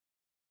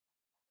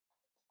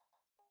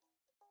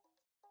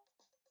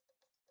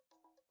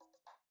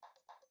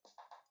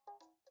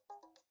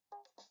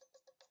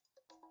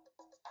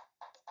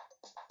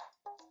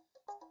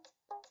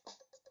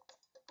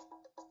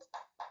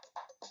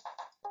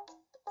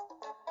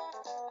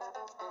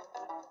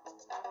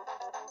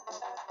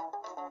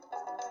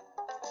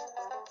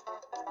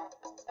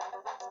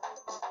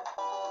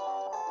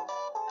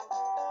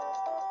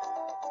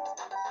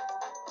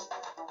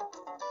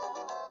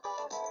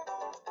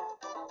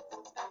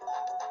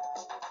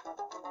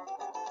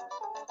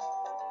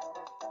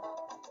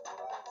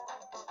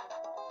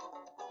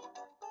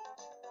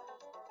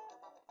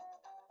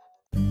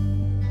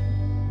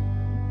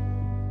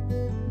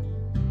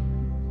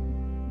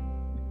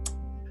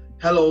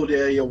Hello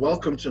there, you're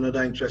welcome to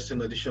another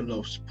interesting edition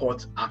of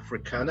Sport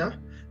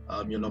Africana,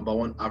 your number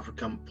one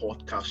African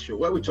podcast show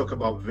where we talk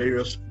about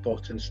various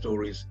sporting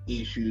stories,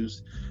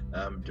 issues,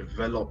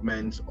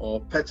 developments,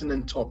 or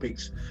pertinent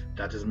topics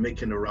that is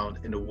making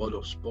around in the world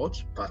of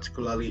sport,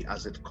 particularly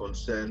as it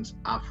concerns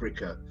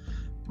Africa.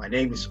 My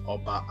name is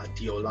Oba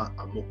Adiola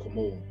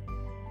Amokomo.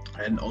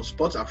 And on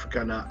Sports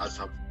Africana, as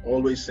I've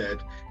always said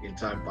in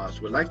time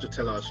past, we like to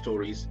tell our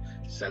stories,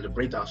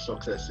 celebrate our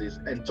successes,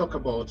 and talk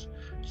about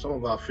some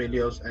of our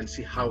failures and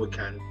see how we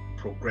can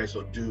progress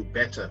or do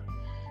better.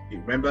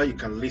 Remember, you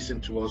can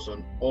listen to us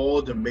on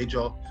all the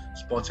major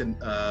sporting,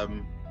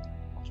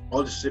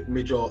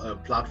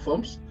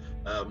 platforms,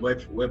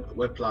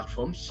 web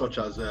platforms such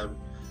as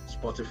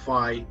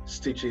Spotify,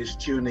 Stitches,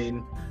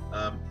 TuneIn,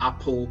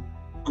 Apple,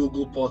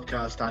 Google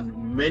Podcast, and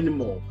many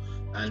more.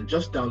 And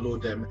just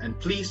download them, and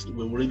please,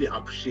 we really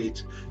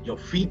appreciate your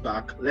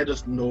feedback. Let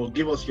us know,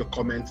 give us your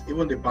comments,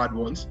 even the bad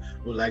ones.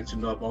 We'd like to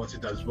know about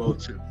it as well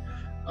too.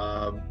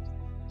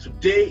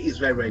 Today is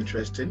very, very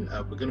interesting.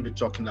 We're going to be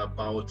talking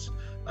about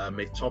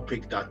a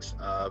topic that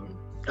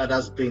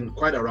has been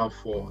quite around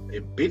for a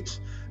bit,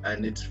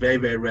 and it's very,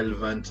 very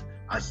relevant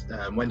as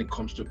when it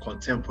comes to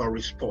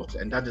contemporary sport,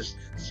 and that is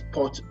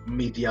sport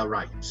media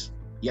rights.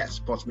 Yes,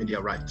 sports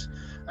media rights.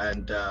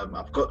 And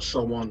I've got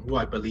someone who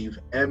I believe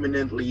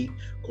eminently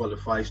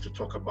qualifies to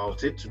talk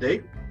about it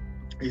today.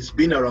 He's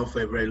been around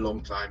for a very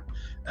long time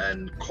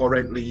and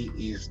currently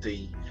is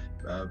the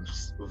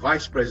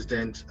Vice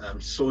President,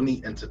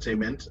 Sony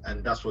Entertainment,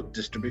 and that's for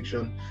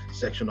distribution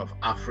section of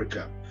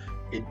Africa.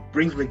 It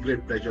brings me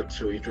great pleasure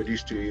to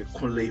introduce to you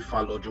Kunle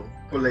Falojo.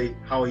 Kunle,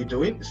 how are you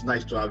doing? It's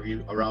nice to have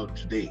you around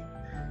today.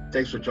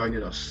 Thanks for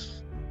joining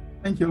us.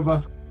 Thank you,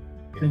 Oba.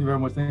 Thank you very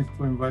much. Thanks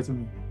for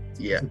inviting me.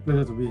 It's a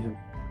pleasure to be here.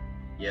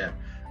 Yeah.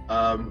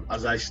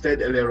 As I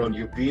said earlier on,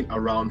 you've been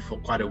around for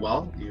quite a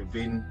while. You've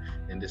been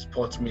in the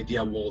sports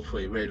media world for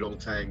a very long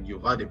time.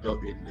 You've had a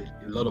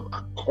lot of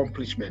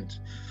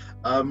accomplishment.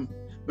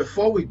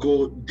 Before we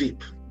go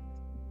deep,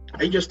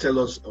 can you just tell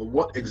us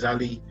what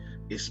exactly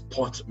is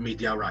sport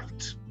media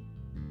right?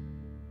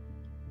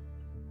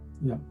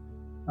 Yeah.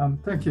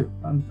 Thank you,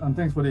 and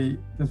thanks for the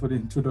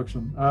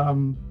introduction.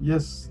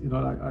 Yes,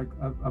 I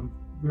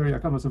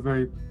come as a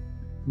very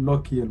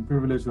lucky and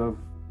privileged to have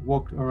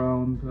walked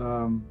around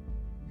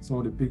some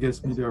of the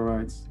biggest media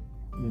rights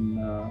in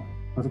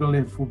particularly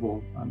in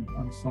football and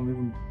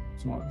some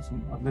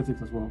athletics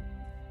as well,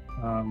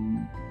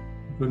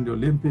 including the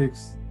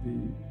Olympics, the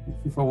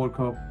FIFA World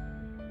Cup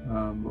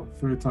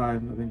 3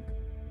 times, I think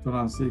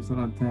 2006,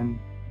 2010,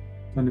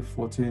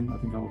 2014. I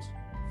think I was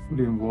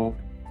fully involved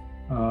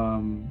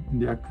in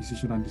the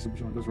acquisition and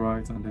distribution of those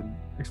rights and then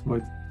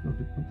exploit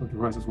of the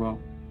rights as well.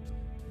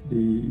 The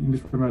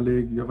English Premier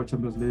League, UEFA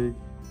Champions League,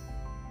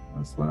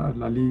 as well as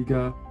La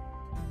Liga,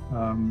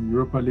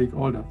 Europa League,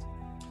 all that.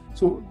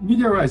 So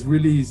media rights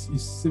really is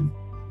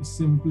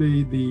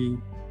simply the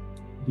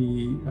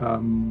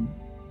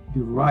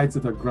rights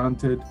that are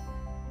granted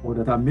or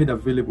that are made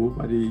available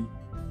by the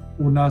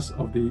owners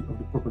of the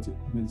property.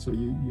 I mean, so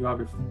you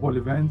have a football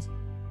event,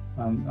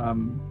 and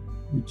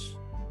which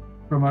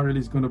primarily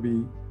is going to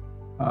be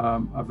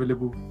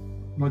available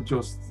not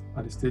just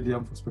at the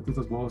stadium for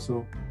spectators, but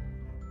also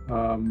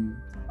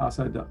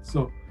outside that.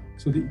 So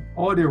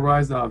all the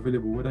rights that are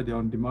available, whether they're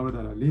on demand,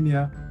 whether they're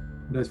linear,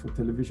 whether it's for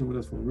television, whether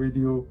it's for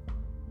radio,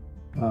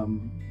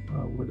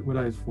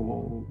 whether it's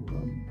for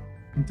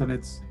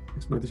internet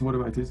exploitation,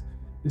 whatever it is,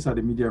 these are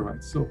the media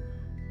rights. So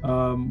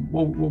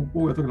what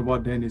we're talking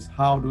about then is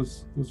how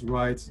those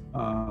rights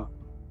are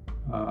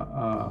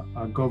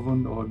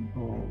governed or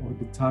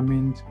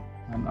determined,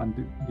 and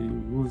the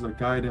rules that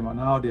guide them and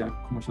how they are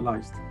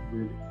commercialized,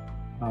 really.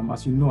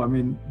 As you know, I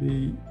mean,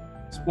 the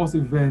sports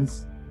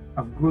events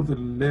have grown to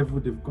the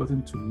level they've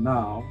gotten to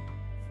now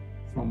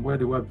from where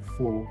they were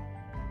before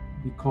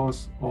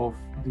because of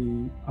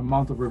the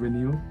amount of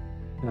revenue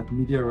that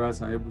media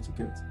rights are able to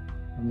get.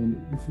 I mean,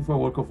 the FIFA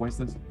World Cup, for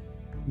instance,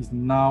 is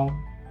now,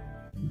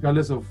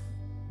 regardless of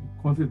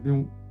the country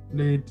being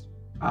played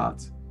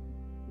at,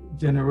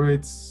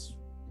 generates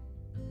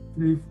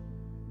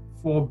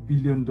 $3-4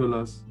 billion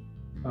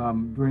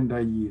during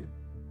that year.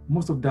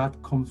 Most of that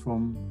comes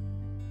from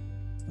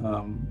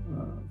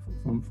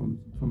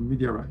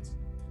media rights.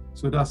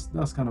 So that's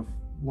kind of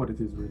what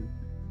it is, really.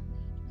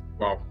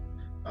 Wow.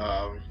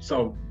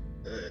 So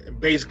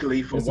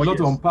basically, from there's what a lot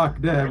to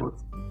unpack there, but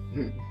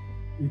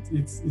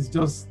it's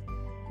just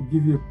to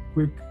give you a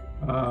quick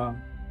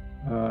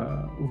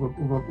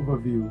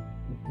overview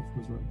of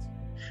those rights.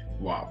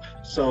 Wow.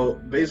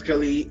 So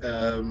basically,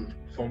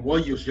 from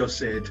what you just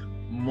said,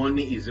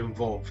 money is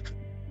involved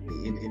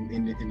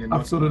in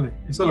absolutely.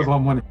 It's all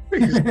about money.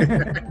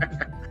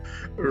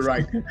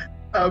 Right.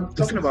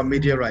 Talking about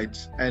media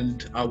rights,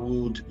 and I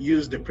would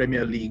use the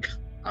Premier League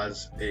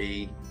as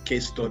a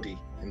case study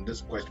in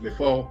this question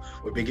before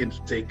we begin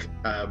to take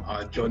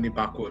our journey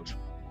backward.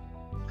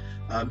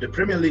 The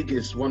Premier League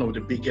is one of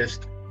the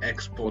biggest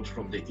exports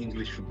from the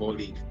English Football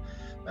League,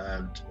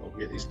 and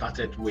it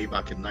started way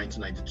back in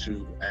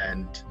 1992,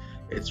 and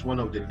it's one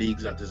of the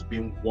leagues that is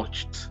being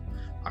watched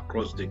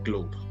across the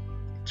globe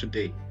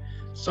today.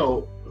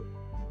 So,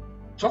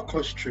 talk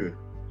us through.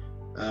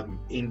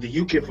 In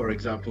the UK, for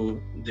example,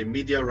 the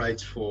media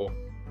rights for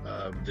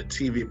the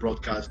TV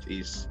broadcast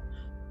is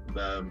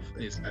I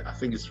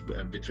think it's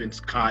between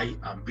Sky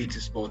and BT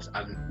Sports,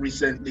 and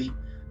recently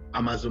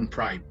Amazon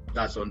Prime.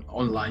 That's on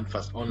online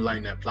platform.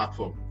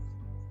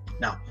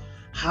 Now,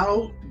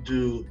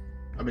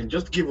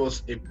 just give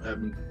us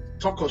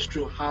talk us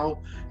through how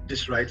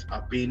these rights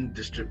are being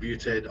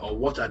distributed, or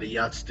what are the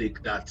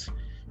yardstick that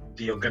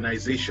the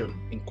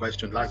organization in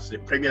question, like the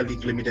Premier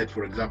League Limited,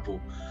 for example,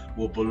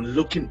 will be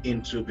looking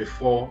into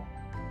before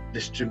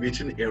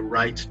distributing a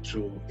right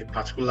to a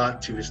particular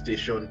TV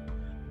station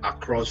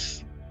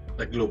across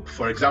the globe.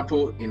 For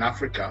example, in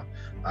Africa,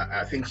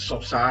 I think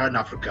sub-Saharan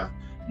Africa,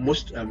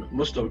 most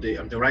of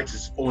the rights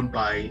is owned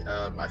by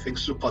I think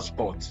Super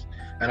Sports,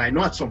 and I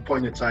know at some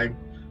point in time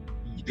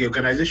the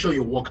organization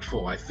you worked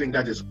for, I think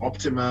that is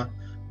Optima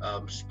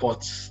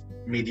Sports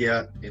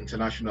Media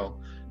International,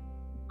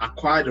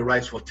 acquired the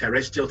rights for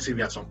terrestrial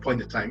TV at some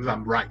point in time. If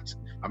I'm right,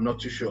 I'm not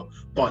too sure.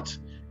 But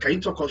can you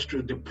talk us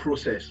through the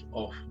process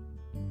of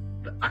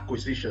the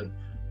acquisition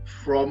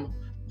from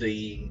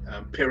the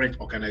parent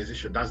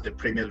organization, that's the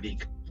Premier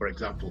League, for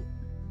example?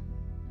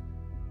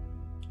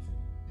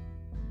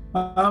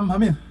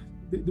 The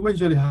way it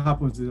usually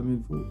happens is,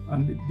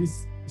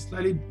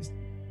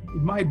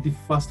 it might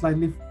differ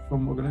slightly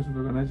from organization to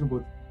organization,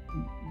 but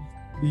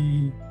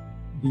the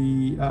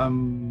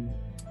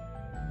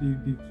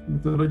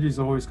methodology is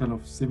always kind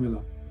of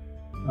similar.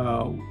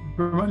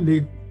 Premier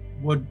League,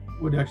 what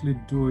they actually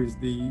do is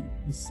the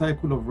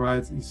cycle of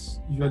rights is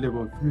usually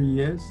about 3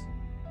 years.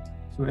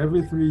 So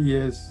every 3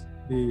 years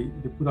they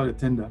put out a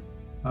tender,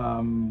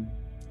 and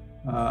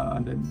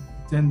then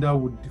the tender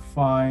would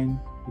define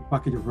the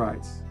package of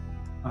rights,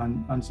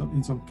 and so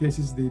in some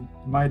cases they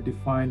might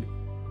define the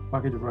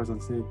package of rights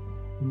and say,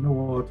 you know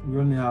what, we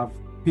only have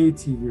pay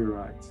TV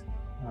rights,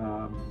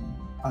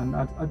 and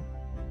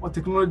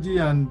technology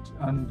and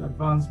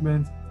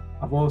advancement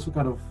have also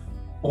kind of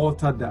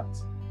altered that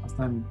as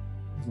time.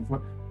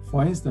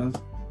 For instance,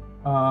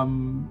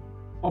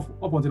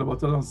 up until about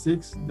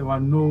 2006, there were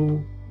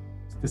no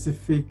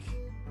specific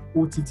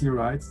OTT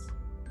rights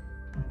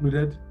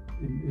included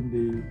in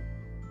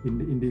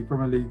the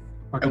Premier League.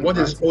 And what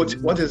is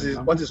OTT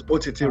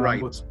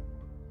rights?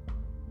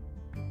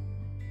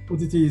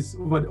 OTT is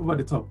over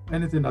the top.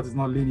 Anything that is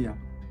not linear.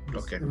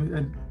 Okay.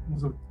 And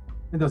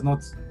that's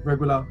not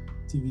regular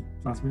TV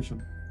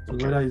transmission. So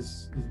Okay. whether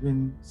it's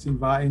being seen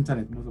via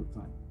internet most of the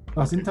time.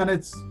 As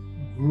internet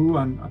grew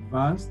and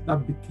advanced,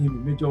 that became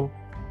a major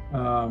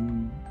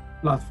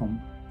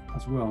platform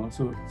as well.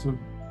 So it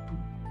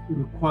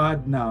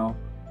required now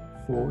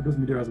for those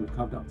media rights to be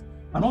carved out.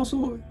 And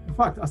also, in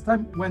fact, as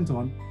time went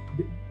on,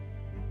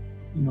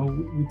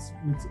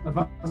 with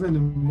advancement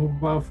in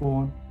mobile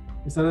phone,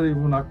 they started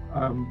even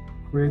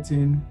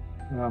creating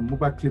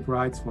mobile clip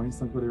rights, for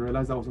instance, but they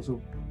realized that was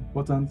also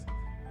important.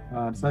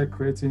 They started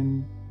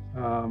creating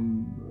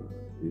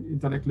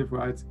internet clip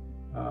rights,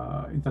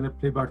 internet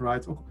playback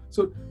rights.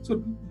 So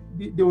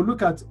they will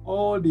look at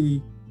all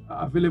the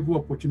available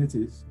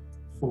opportunities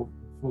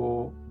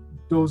for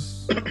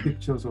those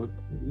pictures or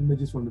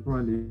images from the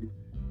Premier League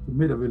to be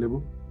made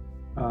available,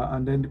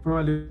 and then the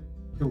Premier League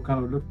will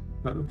kind of look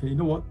at, okay, you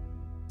know what,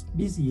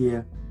 this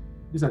year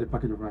these are the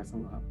package of rights that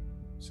we have.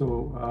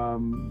 So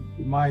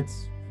it might,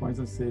 for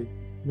instance, say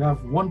we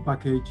have one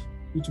package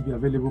which will be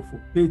available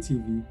for pay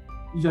TV.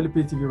 Usually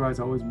pay TV rights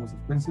are always most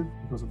expensive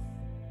because of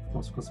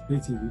pay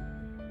TV,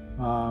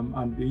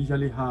 and they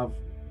usually have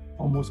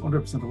almost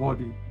 100% of all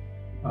the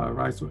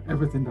rights to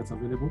everything that's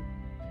available.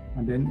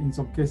 And then in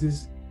some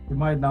cases, they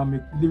might now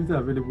make limited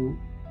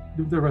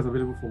rights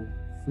available for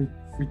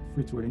free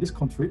to air. In this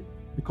country,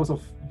 because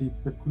of the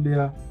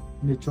peculiar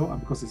nature and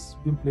because it's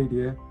being played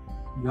here,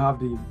 you have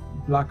the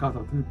blackout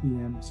at 3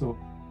 p.m. So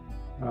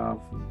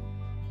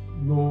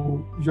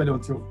usually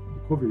until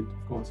the COVID,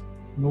 of course,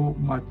 no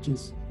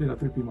matches played at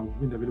 3 p.m. have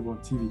been available on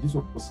TV. This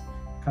was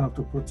kind of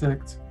to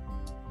protect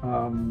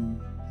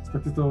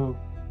spectators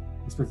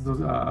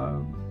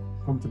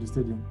coming to the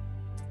stadium.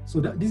 So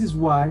this is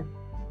why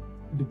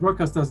the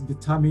broadcasters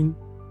determine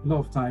a lot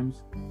of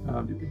times,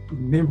 the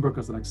main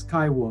broadcaster like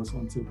Sky was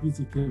until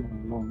BT came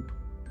along,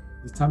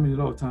 determine a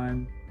lot of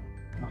time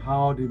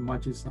how the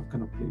matches are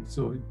kind of played.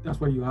 So that's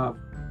why you have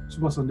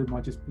Super Sunday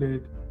matches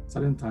played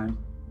certain times.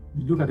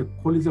 You look at the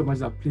quality of matches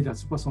that are played at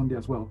Super Sunday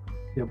as well.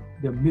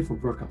 They're made for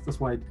broadcast. That's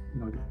why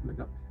like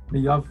that.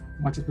 Then you have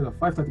matches played at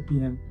 5:30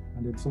 p.m.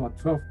 and then some at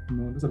 12.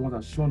 Those are the ones that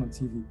are shown on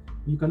TV.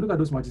 You can look at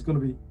those matches. It's going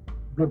to be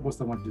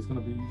blockbuster matches. It's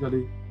going to be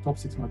usually top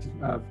 6 matches.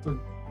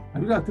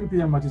 And look at 3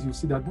 p.m. matches. You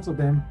see that most of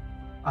them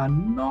are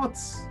not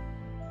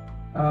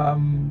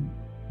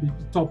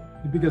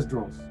the biggest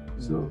draws.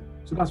 So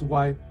that's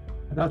why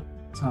at that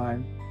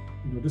time,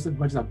 those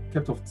matches are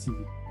kept off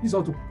TV. This is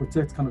all to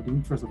protect kind of the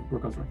interest of the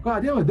broadcast rights. But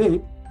at the end of the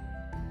day,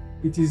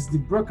 it is the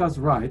broadcast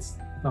rights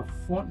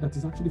that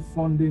is actually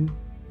funding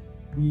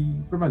the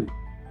Premier League.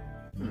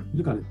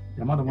 Look at it,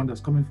 the amount of money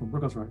that's coming from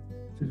broadcast rights.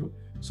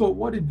 So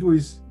what they do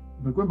is,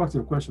 going back to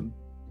your question,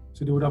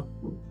 So they would have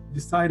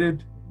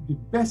decided the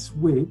best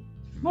way,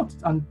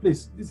 and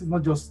please, this is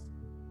not just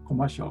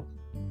commercial,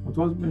 but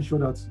to also make sure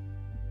that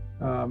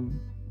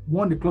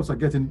one, the clubs are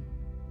getting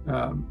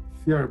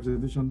fair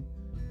representation,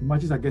 the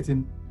matches are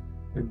getting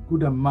a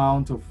good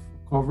amount of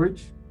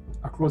coverage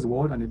across the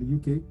world and in the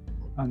UK,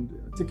 and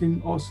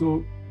taking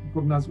also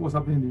cognizance what's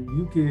happening in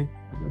the UK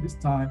at this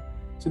time.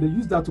 So they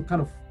use that to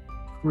kind of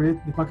create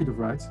the package of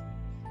rights,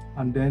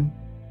 and then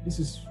this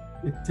is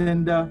a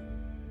tender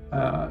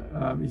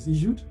is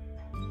issued,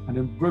 and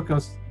then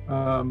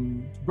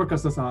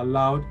broadcasters are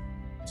allowed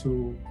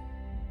to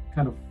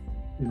kind of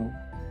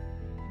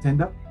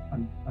tender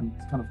and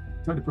kind of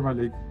tell the Premier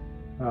League,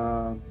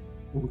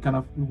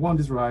 we want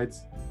these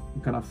rights,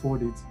 we can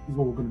afford it, this is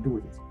what we're going to do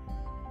with it.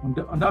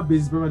 On that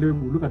basis, Premier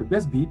League will look at the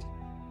best bid,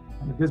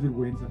 and the best bid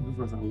wins, and those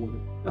rights are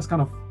awarded. That's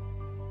kind of,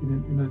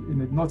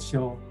 in a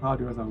nutshell, how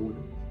the rights are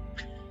awarded.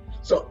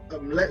 So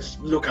let's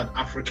look at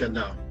Africa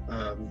now.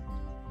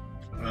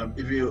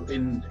 If you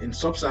in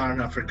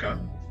sub-Saharan Africa,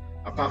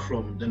 apart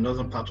from the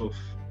northern part of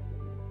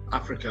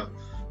Africa,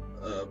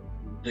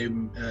 the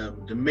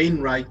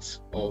main right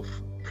of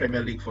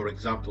Premier League, for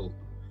example,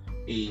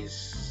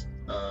 is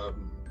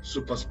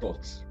Super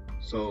Sports,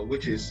 so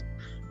which is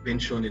being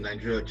shown in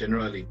Nigeria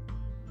generally.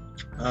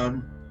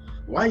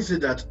 Why is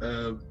it that?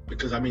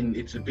 Because I mean,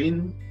 it's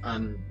been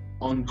an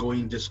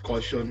ongoing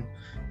discussion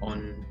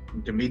on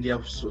the media,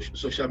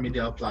 social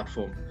media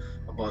platform,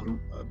 about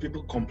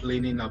people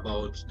complaining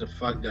about the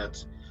fact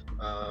that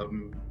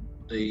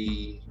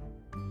the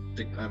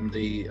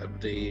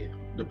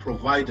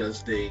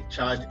providers, they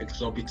charge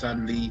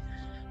exorbitantly.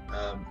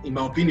 In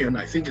my opinion,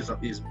 I think is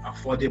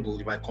affordable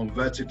if I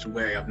convert it to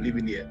where I'm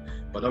living here.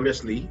 But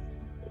obviously,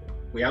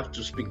 we have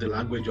to speak the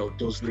language of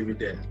those living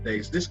there. There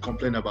is this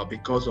complaint about,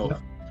 because of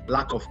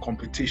lack of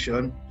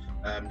competition,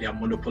 they are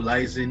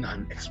monopolizing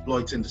and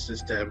exploiting the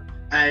system.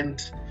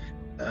 And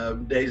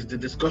there is the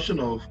discussion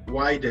of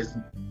why there's,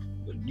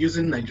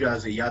 using Nigeria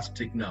as a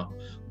yardstick now,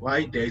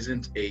 why there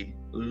isn't a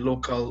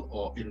local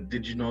or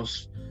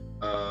indigenous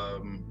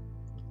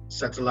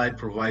satellite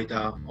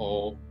provider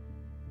or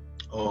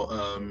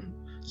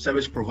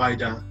service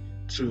provider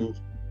to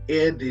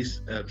air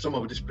some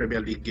of these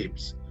Premier League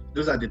games.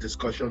 Those are the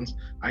discussions.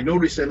 I know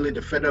recently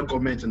the federal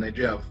government in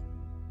Nigeria have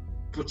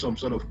put some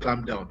sort of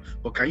clamp down,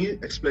 but can you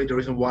explain the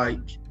reason why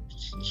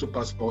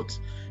Super Sports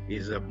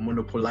is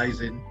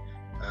monopolizing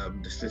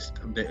the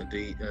system,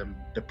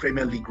 the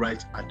Premier League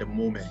rights at the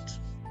moment?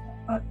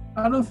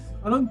 I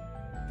don't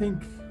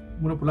think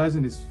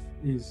monopolizing is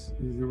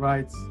the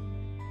right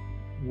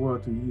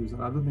word to use.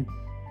 I don't think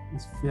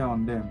it's fair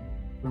on them.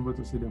 Remember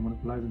to say they're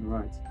monopolizing the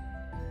rights.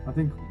 I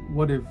think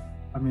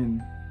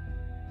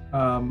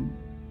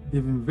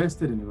they've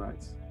invested in the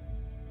rights,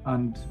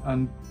 and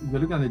if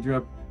you're looking at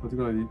Nigeria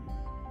particularly, it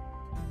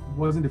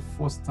wasn't the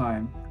first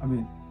time. I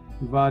mean,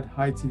 we've had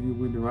High TV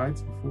win the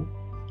rights before.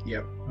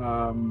 Yep.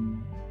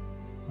 And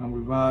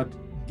we've had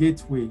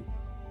Gateway.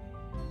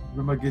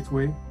 Remember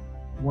Gateway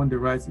won the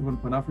rights, even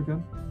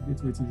Pan-African.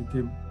 Gateway TV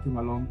came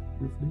along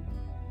briefly.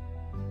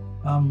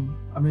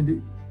 I mean,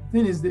 the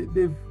thing is,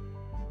 they've,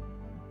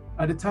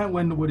 at the time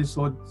when nobody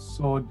saw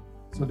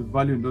the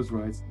value in those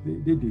rights,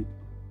 they did,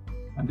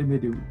 and they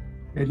made the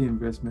early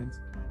investment.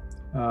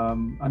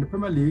 And the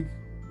Premier League,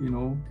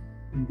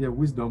 in their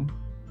wisdom,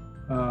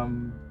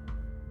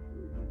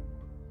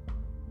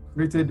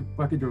 created a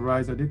package of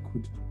rights that they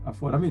could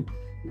afford. I mean,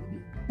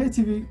 pay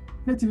TV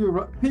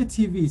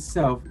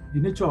itself,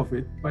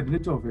 by the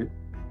nature of it,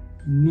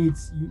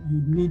 needs you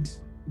need,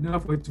 in order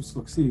for it to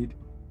succeed,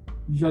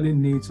 you usually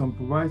need some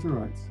proprietary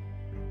rights.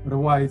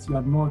 Otherwise, you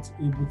are not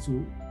able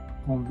to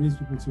convince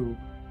people to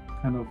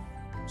kind of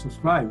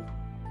subscribe.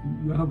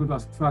 You are not going to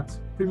attract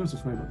premium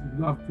subscribers if you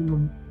don't have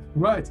premium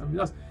rights. I mean,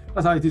 that's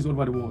how it is all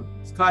over the world.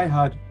 Sky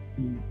had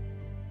the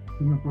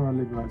premium Premier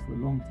League rights for a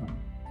long time.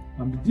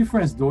 The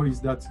difference, though,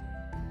 is that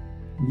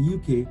in the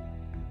UK,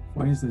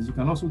 for instance, you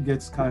can also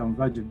get Sky on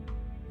Virgin.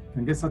 You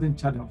can get certain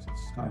channels of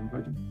Sky on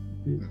Virgin,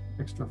 pay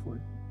extra for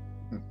it,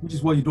 which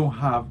is what you don't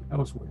have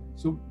elsewhere.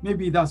 So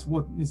maybe that's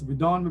what needs to be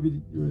done. Maybe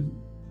it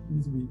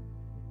needs to be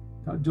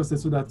adjusted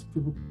so that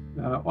people,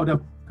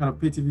 other kind of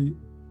pay TV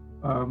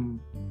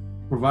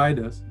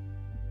providers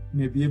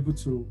may be able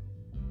to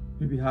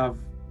maybe have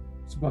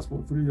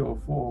SuperSport 3 or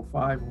 4 or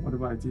 5 or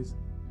whatever it is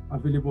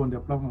available on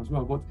their platform as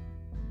well. But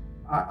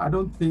I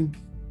don't think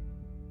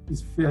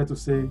it's fair to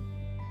say,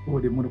 oh,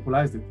 they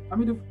monopolized it. I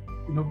mean,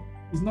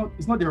 it's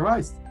not their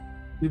rights.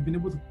 They've been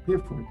able to pay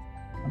for it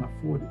and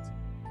afford it.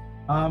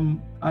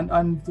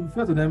 And to be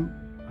fair to them,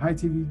 High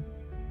TV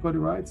got the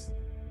rights,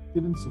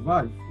 didn't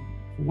survive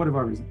for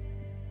whatever reason.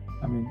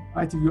 I mean,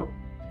 ITV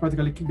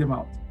practically kicked them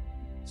out.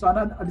 So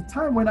at the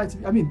time when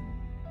ITV, I mean,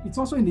 it's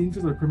also in the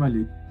interest of the Premier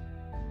League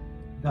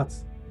that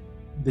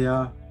there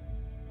are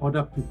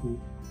other people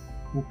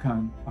who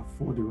can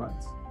afford the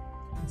rights.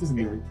 It is in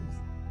their interest.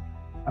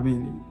 I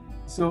mean,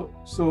 so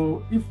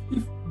if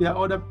there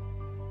are other,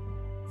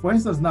 for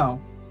instance, now,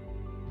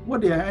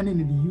 what they are earning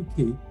in the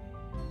UK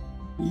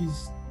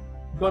is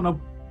gone up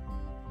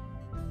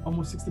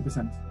almost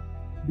 60%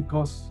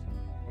 because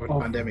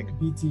of pandemic.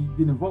 BT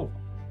being involved.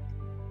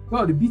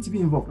 Well, the BT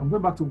being involved. I'm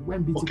going back to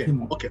when BT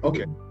came on. Okay.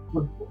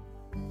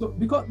 So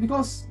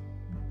because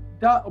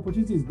that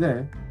opportunity is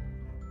there,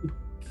 it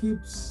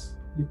keeps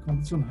the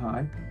competition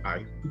high.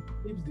 It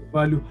keeps the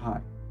value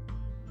high.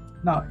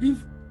 Now, if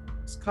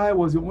Sky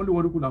was the only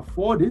one who could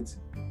afford it,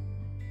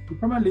 the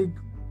Premier League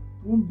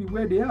won't be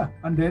where they are.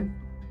 And then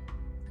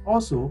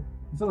also,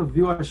 instead of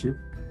viewership,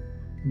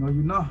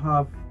 you now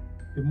have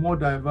a more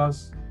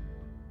diverse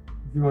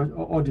viewer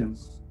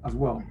audience as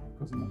well.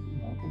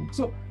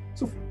 Because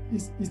so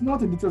it's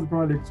not in the interest of the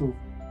Premier League to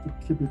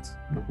keep it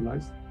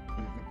monopolized,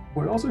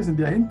 but also it's in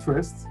their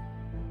interest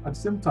at the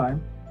same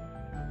time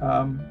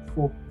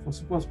for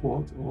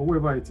SuperSport or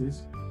whoever it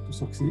is to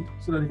succeed,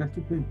 so that they can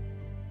keep paying.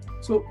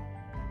 So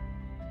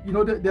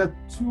there are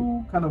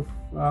two kind of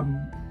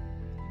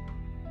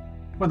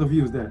point of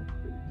views there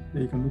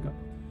that you can look at.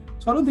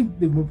 So I don't think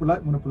they've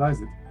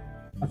monopolized it.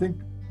 I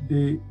think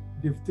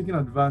they've taken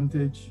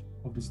advantage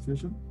of the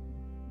situation,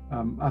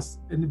 as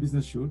any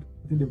business should.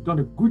 I think they've done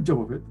a good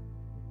job of it.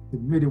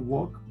 They've made it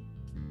work,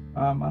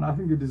 and I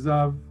think they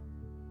deserve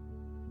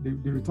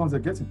the returns they're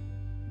getting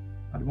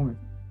at the moment.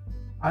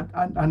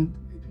 And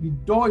the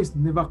door is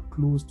never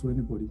closed to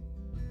anybody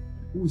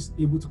who is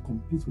able to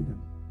compete with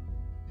them.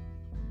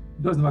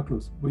 The door is never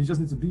closed, but you just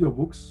need to do your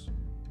books,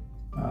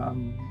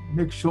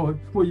 make sure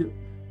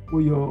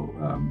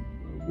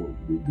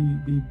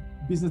the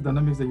business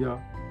dynamics that you're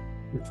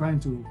trying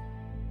to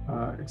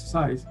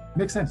exercise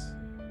makes sense.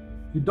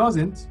 If it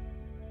doesn't,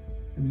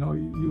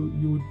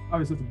 you would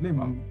have yourself to blame.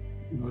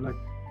 Like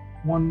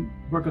one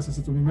broadcaster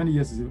said to me many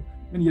years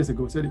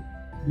ago, said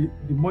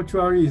the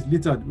mortuary is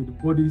littered with the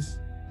bodies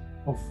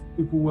of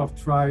people who have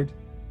tried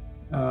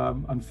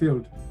and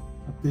failed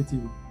at pay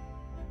TV.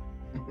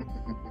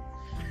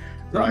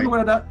 So right. I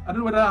don't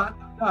know whether that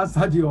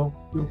answered your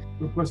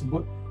question,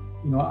 but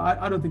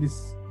I don't think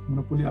it's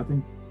monopoly. I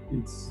think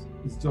it's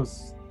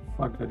just the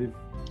fact that they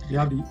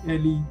have the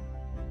early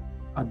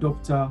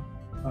adopter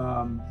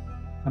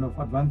kind of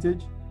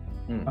advantage,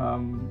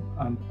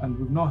 and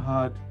we've not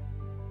had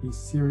a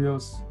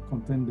serious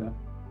contender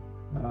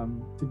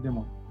take them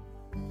on.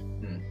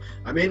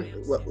 I mean,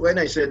 when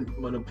I said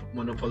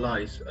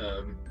monopolize,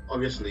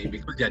 obviously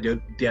because they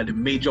are the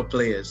major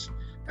players,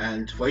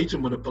 and for you to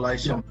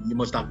monopolize something, you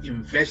must have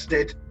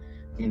invested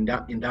in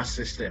that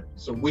system.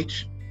 So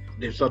which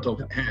they've sort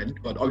of had,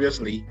 but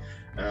obviously,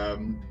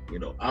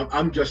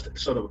 I'm just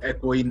sort of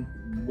echoing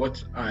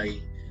what I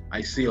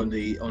see on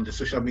the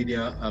social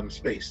media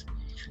space.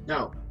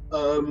 Now,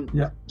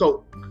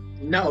 so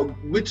now,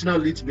 which now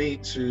leads me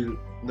to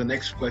the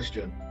next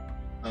question.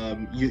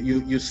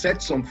 You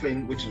said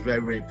something which is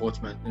very, very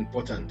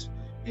important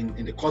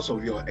in the course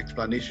of your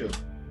explanation.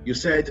 You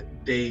said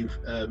they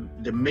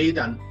made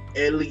an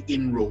early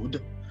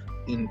inroad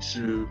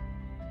into,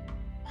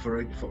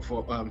 for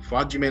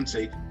argument's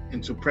sake,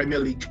 into Premier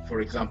League,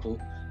 for example,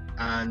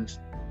 and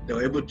they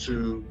were able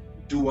to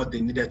do what they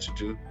needed to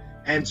do.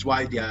 Hence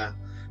why they are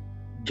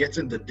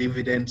getting the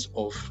dividends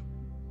of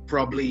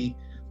probably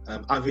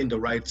having the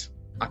rights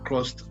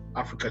across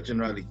Africa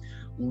generally.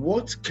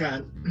 What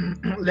can,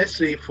 let's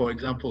say, for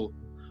example,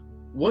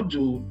 what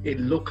do a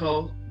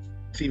local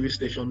TV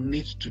station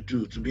need to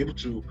do to be able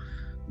to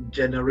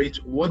generate,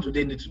 what do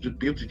they need to do to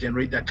be able to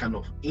generate that kind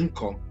of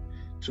income,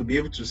 to be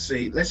able to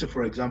say, let's say,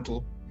 for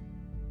example,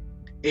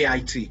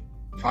 AIT,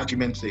 for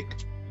argument's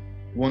sake,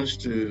 wants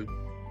to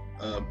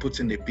put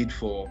in a bid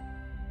for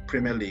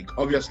Premier League.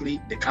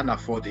 Obviously, they can't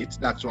afford it.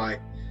 That's why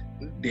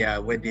they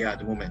are where they are at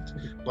the moment.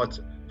 But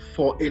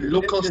for a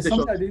local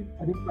station... I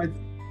didn't quite...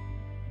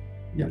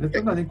 Yeah, the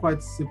thing I didn't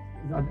quite say,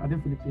 I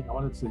didn't finish it, I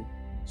wanted to say.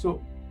 So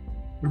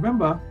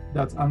remember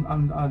that I'm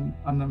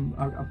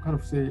kind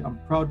of say, I'm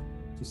proud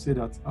to say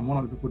that I'm one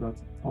of the people that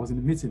I was in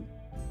the meeting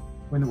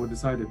when it was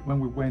decided,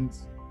 when we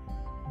went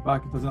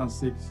back in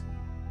 2006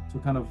 to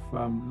kind of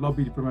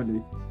lobby the Premier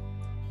League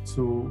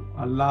to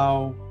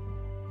allow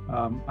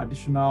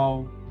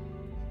additional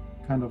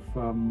kind of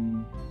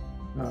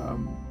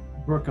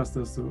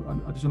broadcasters, to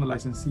additional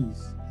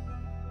licensees.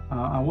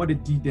 And what they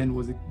did then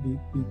was they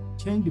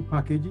changed the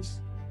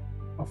packages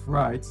of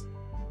rights,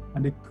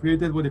 and they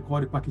created what they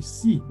called the package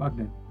C back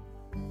then.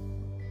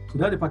 So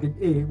that the package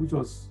A, which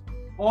was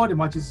all the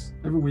matches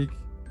every week,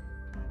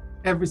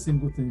 every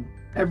single thing,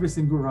 every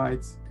single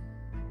right,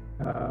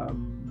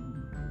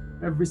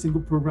 every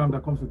single program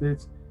that comes with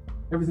it,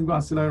 every single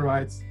ancillary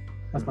rights,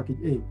 that's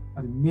package A,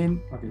 and the main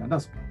package, and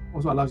that's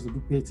also allows you to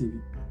do pay TV.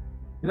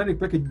 And then the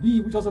package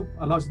B, which also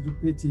allows you to do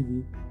pay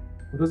TV,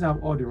 but doesn't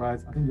have all the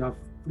rights. I think you have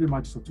 3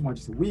 matches or 2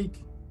 matches a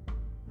week,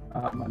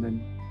 and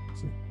then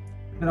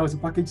there was a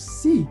package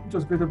C, which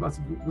was created because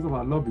of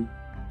our lobby,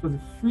 which was the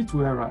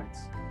free-to-air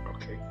rights.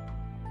 Okay.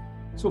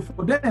 So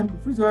for them,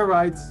 free-to-air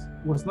rights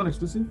was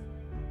non-exclusive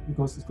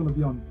because it's going to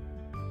be on,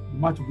 the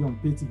match will be on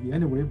pay TV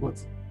anyway,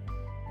 but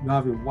you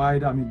have a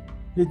wider,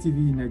 pay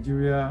TV in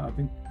Nigeria, I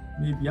think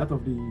maybe out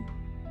of the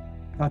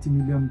 30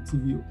 million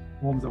TV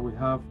homes that we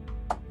have,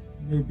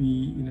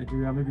 maybe in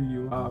Nigeria, maybe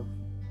you have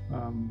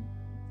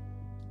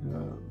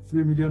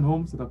 3 million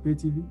homes that are pay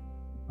TV,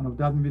 and of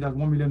that maybe that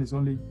 1 million is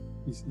only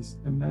is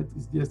Mnet,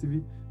 is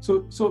DSTV.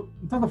 So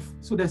in terms of,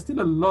 so there's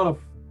still a lot of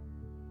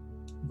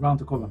ground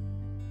to cover.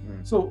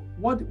 So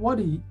what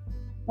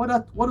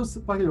those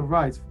package of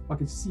rights,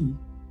 package C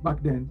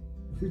back then,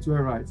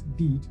 free-to-air rights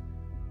did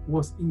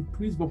was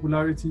increase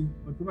popularity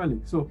of Premier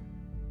League. So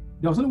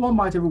there was only one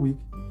match every week,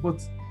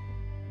 but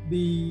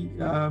the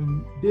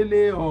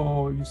Dele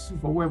or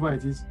Yusuf or whoever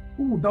it is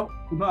who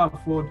could not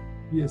afford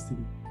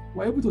DSTV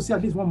were able to see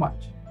at least one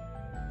match.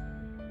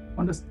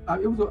 Are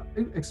able to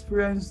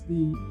experience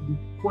the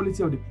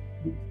quality of the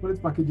quality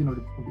packaging of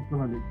the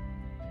Premier League,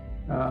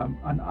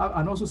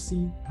 and also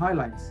see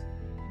highlights.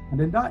 And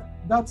then that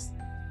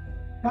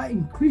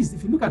increased.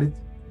 If you look at it,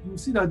 you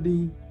see that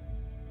the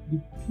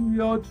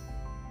period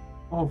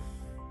of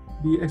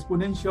the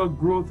exponential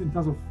growth in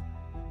terms of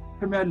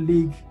Premier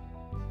League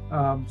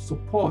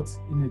support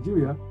in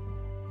Nigeria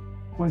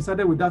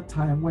coincided with that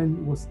time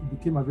when it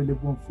became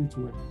available on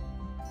free-to-air.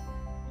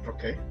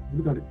 Okay.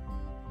 Look at it.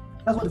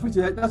 That's what the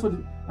free-to-air. That's what.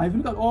 And if you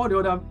look at all the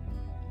other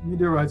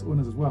media rights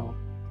owners as well,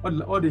 all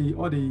the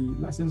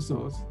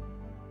licensors,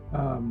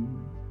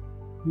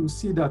 you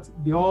see that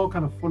they all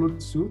kind of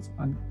followed suit,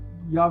 and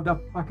you have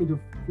that package of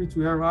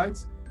free-to-air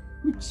rights,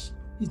 which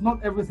is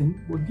not everything,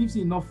 but gives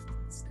you enough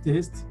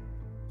taste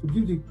to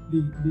give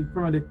the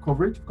Premier League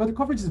coverage, because the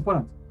coverage is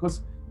important.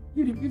 Because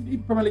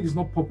if Premier League is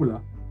not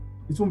popular,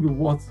 it won't be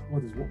worth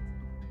what it's worth.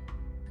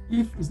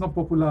 If it's not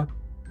popular,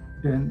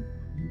 then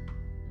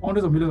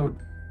hundreds of millions of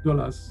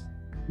dollars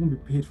won't be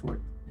paid for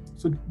it.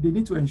 So they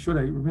need to ensure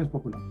that it remains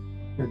popular,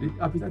 that the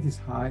appetite is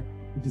high,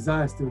 the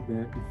desire is still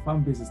there, the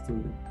fan base is still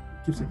there,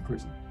 it keeps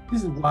increasing.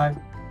 This is why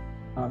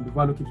the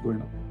value keeps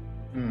going up.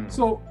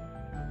 So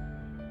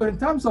in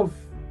terms of,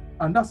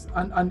 and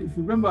if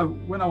you remember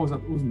when I was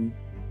at OSMI,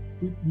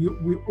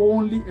 we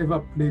only ever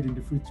played in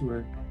the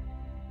free-to-air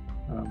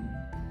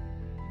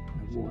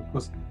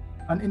world,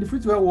 and in the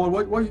free-to-air world,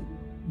 what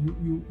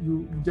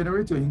you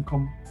generate your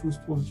income through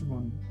sponsorship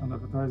and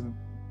advertising.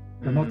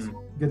 You're not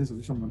getting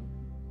subscription money.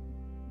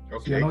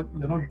 Okay. So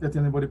you're not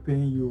getting anybody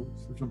paying you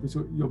subscription.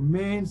 So your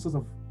main source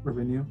of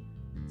revenue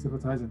is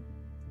advertising.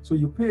 So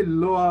you pay a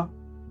lower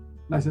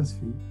license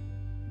fee.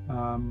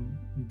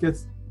 You get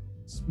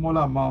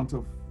smaller amount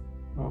of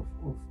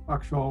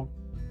actual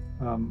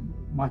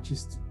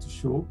matches to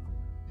show,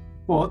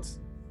 but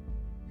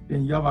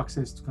then you have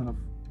access to kind of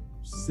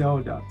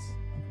sell that.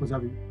 Because you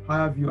have a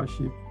higher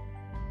viewership,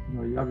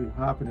 you have a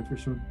higher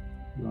penetration.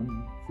 You're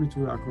on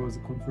free-to-air across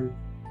the country.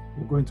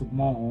 You're going to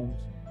more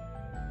homes.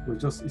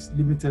 It's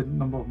limited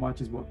number of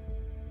matches, but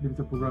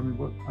limited programming,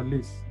 but at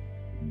least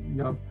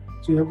you're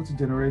able to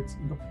generate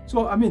income.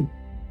 So I mean,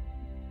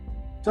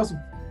 just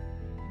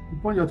the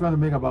point you're trying to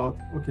make about,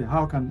 okay,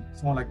 how can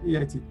someone like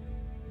AIT,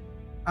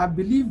 I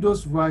believe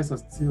those rights are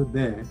still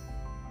there.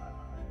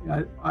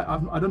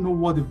 I don't know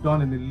what they've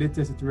done in the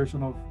latest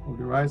iteration of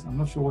the rights. I'm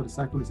not sure what the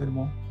cycle is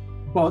anymore,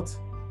 but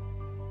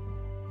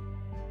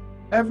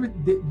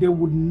they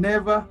would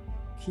never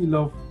kill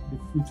off the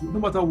free-to-air, no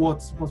matter what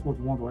SuperSport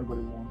want or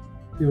anybody wants.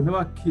 They will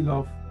never kill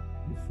off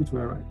the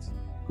free-to-air rights.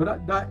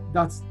 But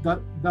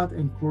that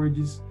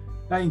encourages,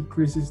 that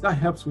increases, that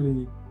helps with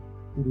the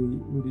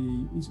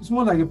it's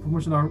more like a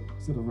promotional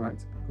set of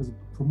rights, because it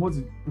promotes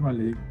the Premier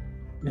League,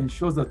 it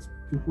ensures that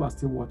people are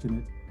still watching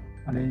it,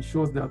 and it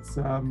ensures that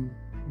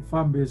the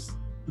fan base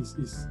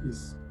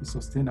is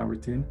sustained and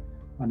retained,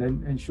 and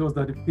then ensures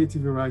that the pay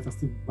TV rights are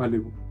still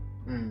valuable.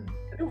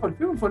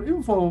 Even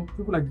for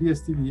people like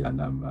DSTV and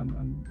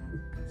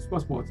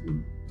SuperSport,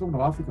 talking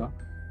about Africa,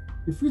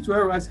 the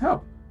free-to-air rights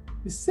help.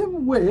 The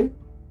same way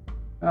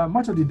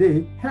Match of the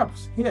Day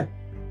helps here.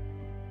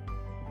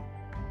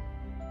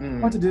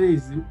 Match of the Day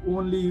is the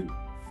only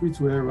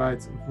free-to-air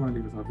rights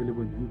currently that's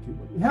available in the UK,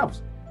 but it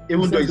helps.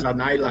 Even though it's an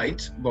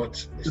highlight,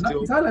 but it's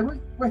still... It's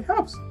highlight, but it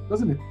helps,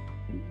 doesn't it?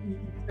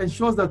 It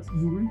ensures that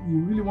you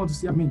really want to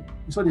see. I mean,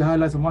 you saw the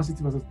highlights of Man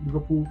City versus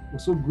Liverpool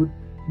was so good.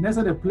 Next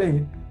time they're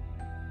playing,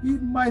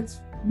 it might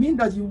mean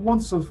that you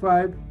want to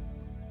subscribe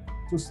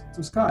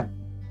to Sky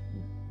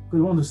because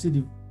you want to see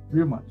the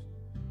real match.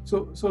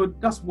 So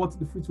that's what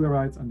the free-to-air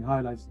rights and the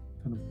highlights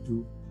kind of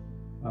do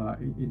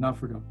in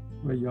Africa,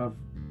 where you have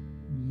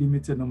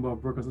limited number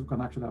of brokers who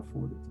can actually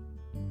afford it.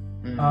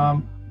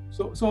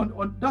 So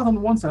on that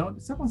on one side. On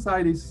the second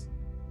side is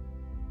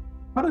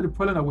part of the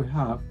problem that we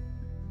have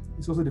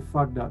is also the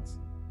fact that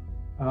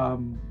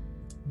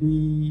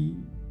the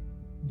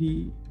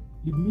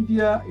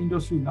media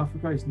industry in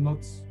Africa is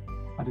not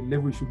at the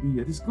level it should be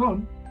yet. It's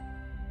grown,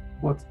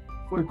 but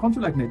for a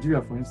country like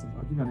Nigeria, for instance,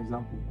 I'll give you an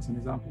example. As an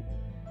example,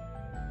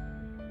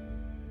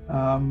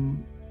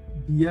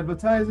 the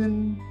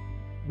advertising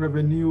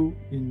revenue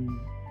in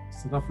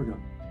South Africa,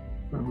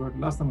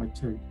 last time I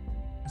checked,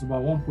 it's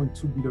about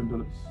 $1.2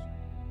 billion.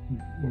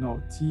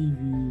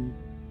 TV,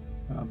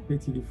 pay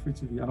TV, free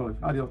TV, and all of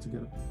it, add it all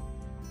together.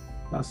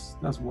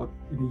 That's what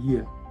in a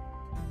year.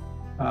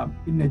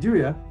 In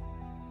Nigeria,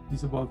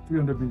 it's about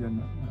 $300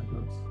 million.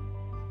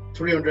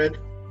 $300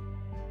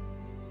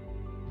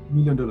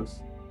 million.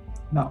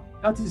 Now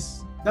that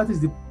is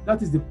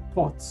the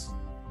pot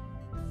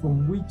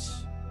from which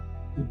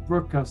the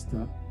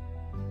broadcaster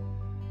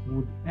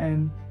would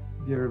earn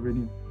their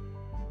revenue.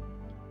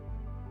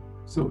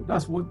 So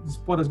that's what the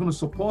sport is going to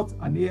support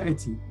an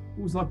AIT,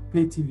 who's not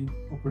pay TV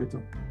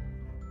operator,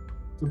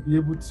 to be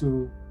able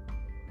to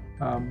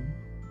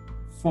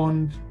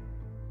fund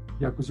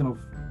the acquisition of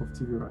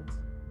TV rights.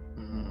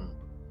 Mm.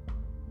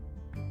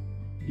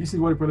 You see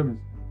what the problem is?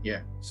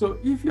 Yeah. So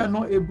if you are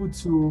not able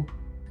to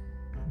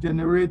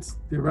generate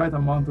the right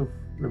amount of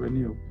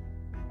revenue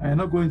and you're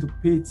not going to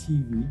pay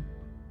TV,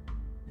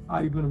 how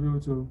are you going to be able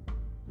to?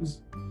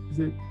 It's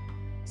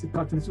a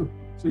catch-22.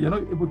 So you're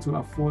not able to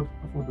afford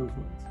those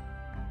rights.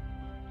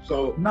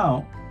 So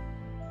now,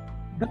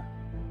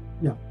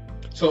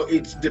 So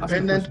it's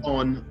dependent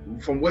on,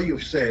 from what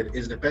you've said,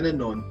 it's dependent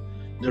on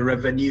the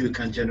revenue you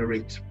can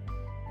generate.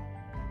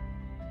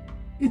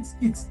 That's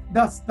a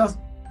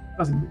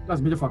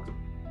major factor.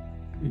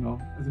 You know,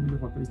 that's a major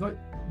factor. It's not,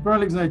 Premier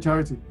League is not a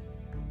charity.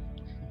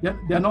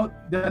 They're not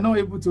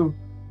able to.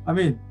 I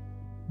mean,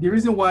 the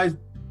reason why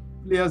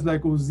players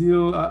like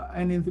Ozil are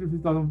earning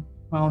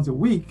 £3,000 a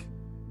week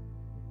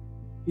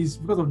is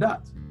because of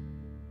that.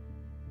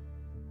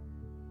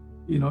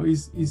 You know,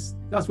 is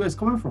that's where it's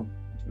coming from.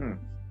 Hmm.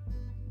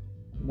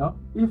 You know,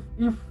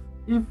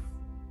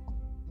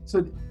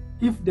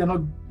 if they're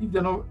not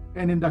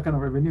earning that kind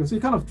of revenue, so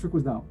it kind of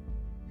trickles down.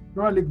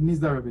 Premier League needs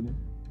that revenue.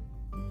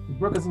 The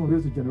broadcasting will be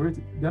able to generate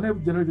it. They're not able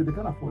to generate it, they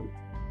can't afford it.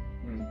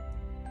 Hmm.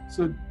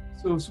 So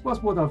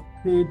SuperSport have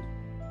paid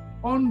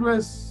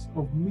hundreds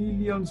of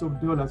millions of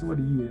dollars over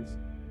the years.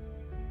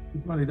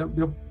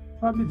 They're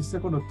probably the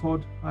second or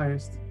third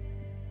highest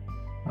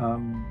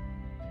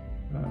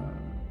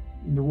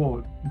in the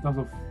world in terms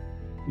of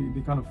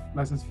the kind of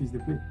license fees they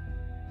pay.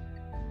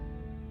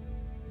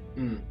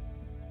 Mm.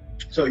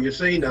 So you're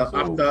saying that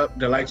after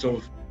the likes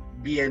of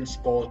BN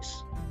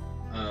Sports,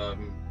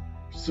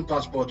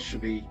 SuperSport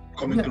should be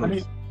coming close? I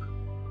mean,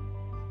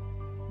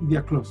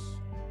 they're close.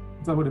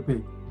 That's what they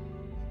pay.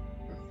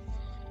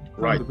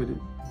 Right. They pay.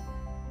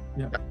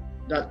 Yeah.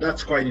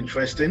 That's quite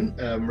interesting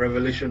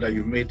revelation that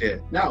you've made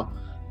there. Now,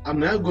 I'm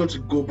now going to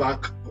go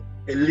back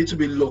a little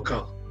bit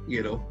local.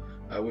 You know,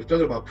 we've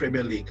talked about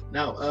Premier League.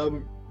 Now,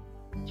 I'm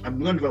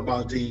going to talk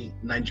about the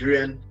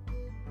Nigerian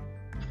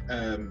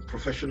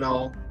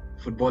Professional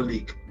Football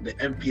League, the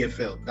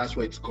NPFL. That's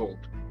what it's called.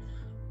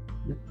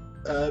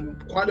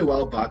 Quite a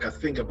while back, I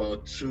think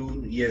about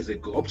 2 years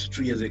ago, up to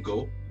 3 years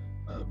ago,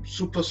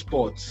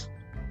 SuperSports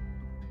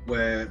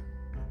were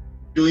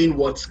doing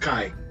what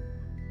Sky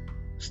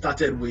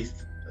started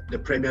with the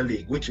Premier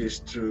League, which is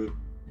to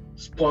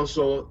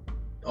sponsor,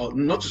 or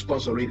not to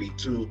sponsor really,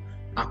 to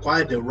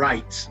acquire the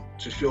rights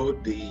to show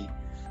the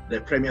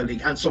Premier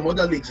League and some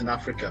other leagues in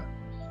Africa.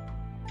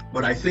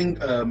 But I think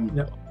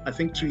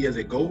 2 years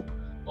ago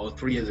or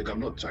 3 years ago,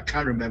 I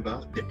can't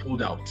remember, they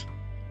pulled out.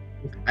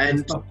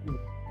 And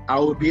I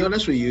will be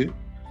honest with you,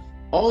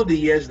 all the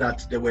years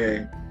that they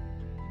were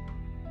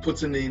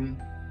putting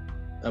in,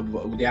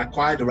 they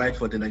acquired the right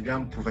for the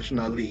Nigerian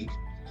Professional League.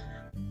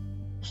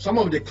 Some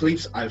of the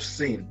clips I've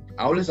seen,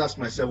 I always ask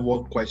myself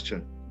one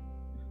question: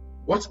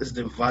 what is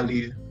the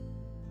value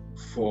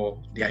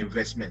for their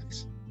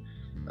investment?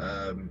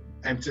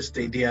 Empty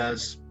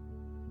stadiums,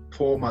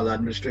 poor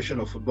maladministration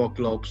of football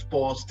clubs,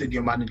 poor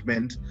stadium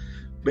management.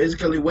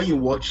 Basically, when you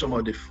watch some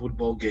of the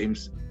football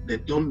games, they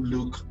don't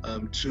look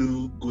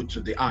too good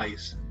to the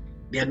eyes.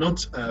 They are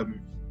not,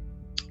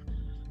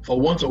 for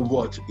want of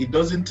what, it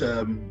doesn't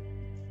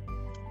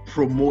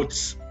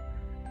promote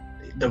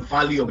the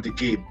value of the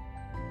game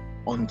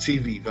on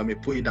TV, if I may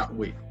put it that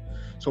way.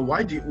 So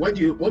what do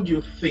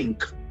you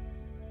think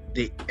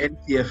the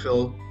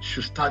NPFL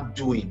should start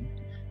doing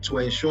to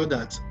ensure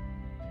that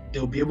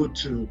they'll be able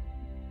to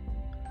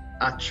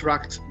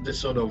attract this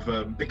sort of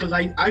because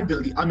I'm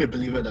a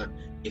believer that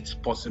it's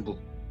possible.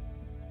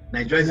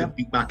 Nigeria is a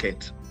big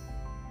market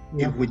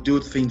if we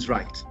do things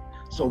right.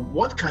 So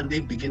what can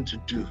they begin to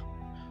do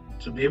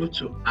to be able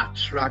to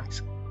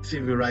attract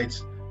TV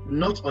rights,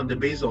 not on the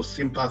basis of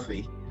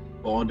sympathy,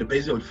 but on the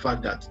basis of the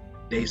fact that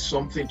there is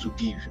something to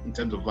give in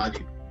terms of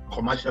value,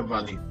 commercial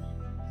value?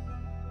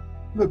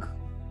 Look,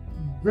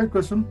 great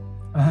question.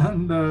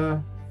 And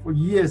for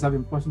years I've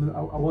been passionate.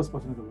 I was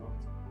passionate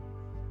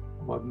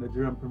about the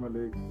Nigerian Premier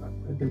League,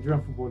 the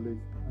Nigerian Football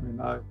League. I mean,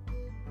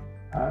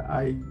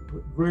 I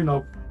growing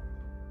up,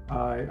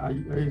 I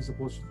used to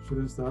support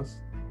Shooting Stars,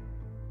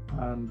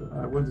 and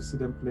I went to see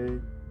them play.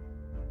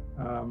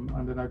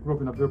 And then I grew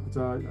up in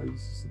Abeokuta. I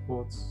used to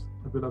support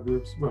Abiola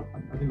Babes. Well, I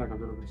didn't like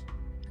Abiola Babes.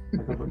 I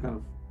kind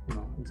of, I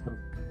just kind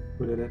of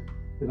put it in.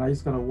 Then I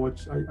used to kind of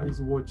watch. I used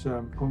to watch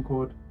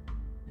Concord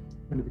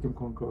when it became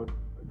Concord. I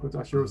go to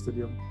Ashiro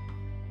Stadium.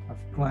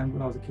 I've climbed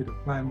when I was a kid.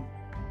 I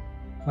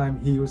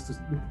climbed hills to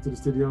look to the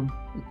stadium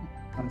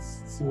and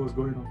see what's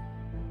going on.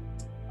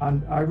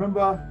 And I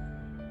remember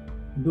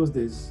in those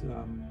days,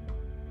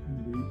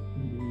 in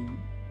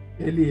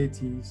the early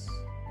 80s,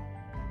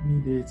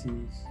 mid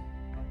 80s,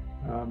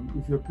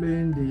 if you're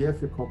playing the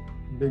FA Cup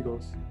in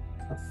Lagos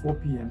at 4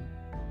 p.m.,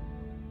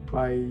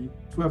 by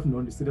 12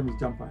 noon, the stadium is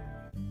jam-packed.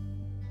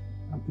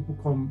 and people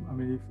come. I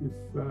mean, if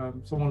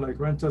someone like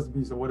Ranchers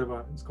Bees or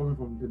whatever is coming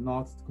from the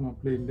north to come and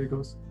play in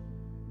Lagos,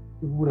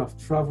 people would have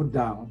traveled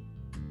down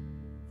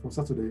for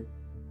Saturday.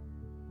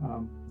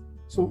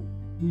 So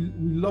we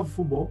love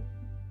football.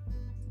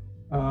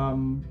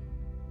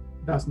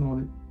 That's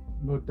no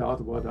doubt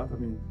about that. I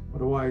mean,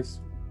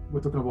 otherwise,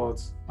 we're talking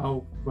about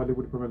how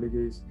valuable the Premier League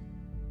is,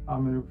 how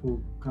many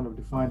people kind of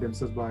define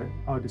themselves by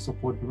how they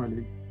support the Premier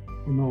League.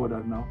 We know all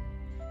that now.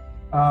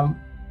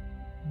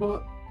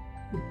 But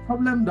the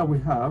problem that we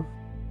have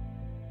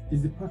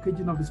is the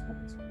packaging of the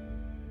sport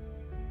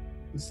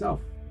itself.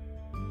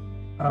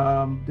 There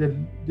are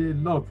a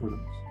lot of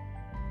problems.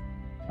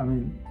 I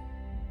mean,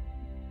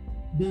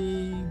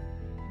 the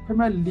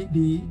Premier League,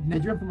 the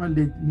Nigerian Premier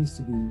League needs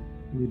to be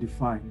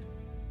redefined.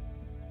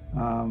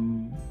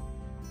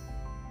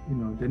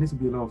 There needs to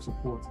be a lot of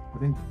support. I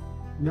think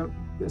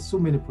there's so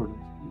many problems.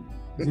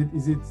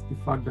 Is it the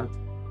fact that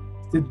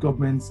state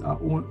governments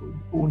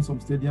own some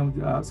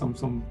stadiums,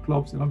 some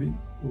clubs are not being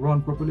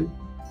run properly?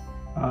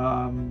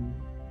 I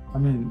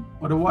mean,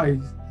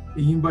 otherwise,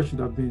 Enyimba should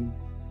have been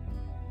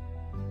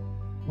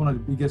one of the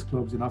biggest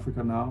clubs in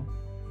Africa now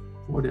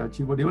for what they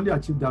achieved. But they only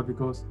achieved that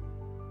because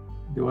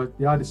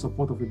they had the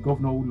support of a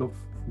governor who loved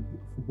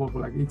football for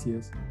like 8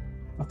 years.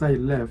 After he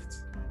left,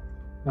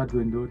 that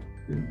dwindled.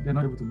 They're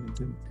not able to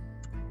maintain it.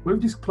 But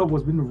if this club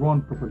was being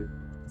run properly,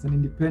 it's an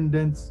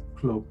independent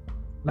club,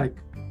 like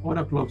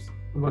other clubs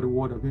all over the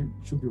world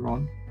should be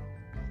run,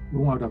 we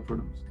won't have that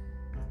problems.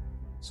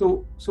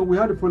 So we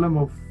had the problem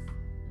of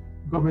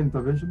government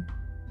intervention.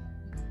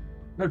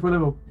 We had the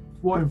problem of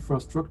poor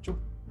infrastructure.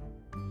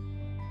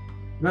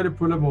 We had the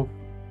problem of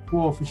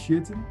poor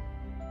officiating.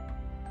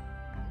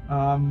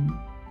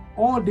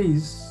 All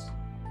these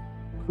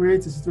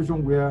create a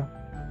situation where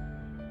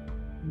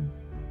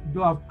you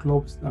don't have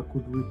clubs that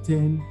could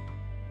retain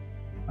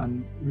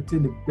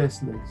the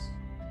best legs.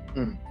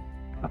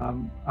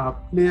 Our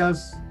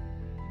players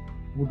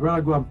would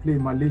rather go and play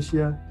in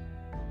Malaysia,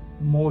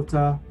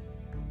 Malta,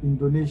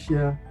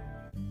 Indonesia,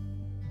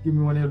 give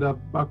me one other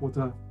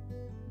backwater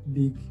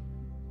league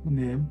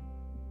name,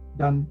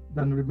 than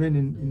remain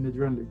in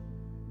Nigerian league.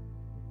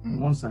 On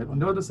one side. On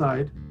the other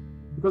side,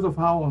 because of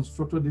how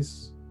unstructured the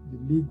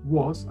league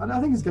was, and I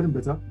think it's getting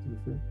better, to be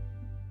fair,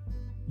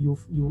 you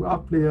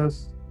have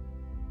players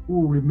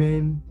who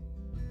remain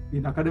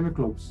in academic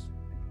clubs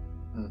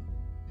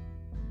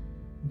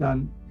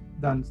than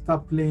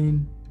start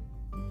playing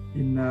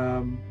in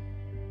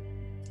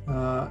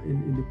the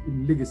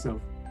league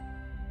itself.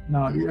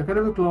 Now, the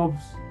academic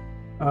clubs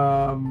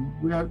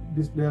where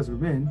these players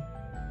remain,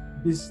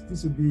 this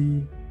would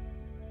be,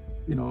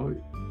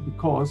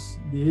 because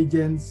the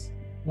agents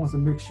wants to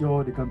make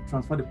sure they can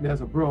transfer the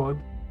players abroad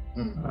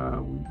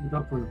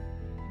without problem.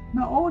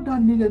 Now, all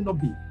that needed not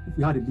be if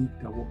we had a league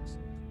that works.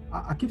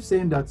 I keep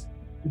saying that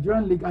the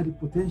Nigerian league had the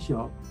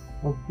potential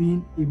of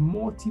being a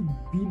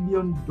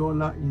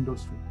multi-billion-dollar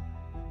industry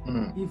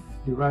if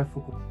the right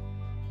focus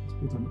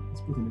is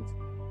put in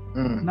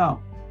it.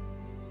 Now,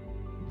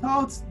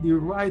 without the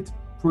right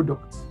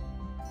product,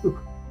 look,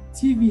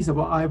 TV is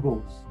about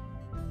eyeballs.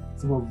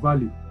 It's about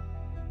value.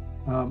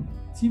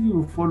 TV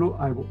will follow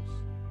eyeballs,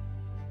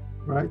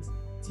 right?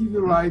 TV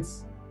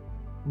rights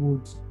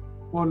would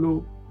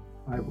follow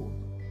eyeballs.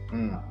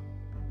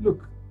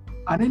 Look,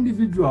 an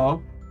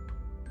individual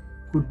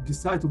could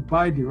decide to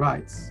buy the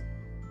rights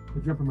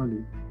of the Premier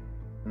League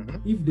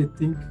if they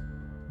think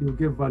they will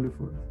get value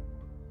for it.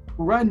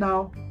 But right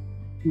now,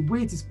 the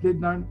way it is played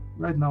now,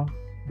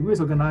 the way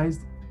it's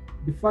organized,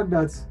 the fact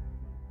that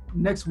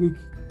next week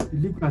the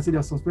league can say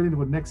they're suspending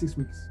for the next 6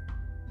 weeks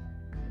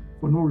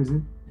for no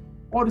reason,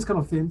 all these kind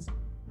of things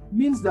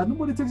means that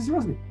nobody takes it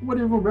seriously.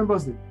 Nobody even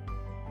remembers it.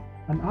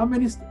 And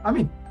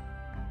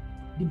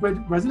the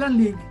Brazilian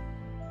league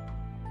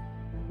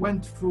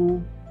went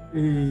through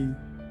a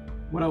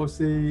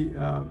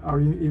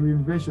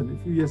reinvention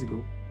a few years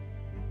ago.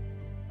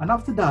 And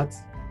after that,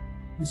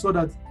 you saw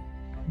that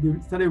they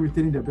started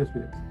retaining their best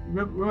players.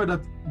 Remember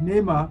that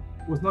Neymar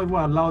was not even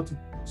allowed to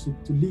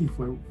leave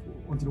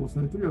until he was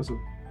 23 or so.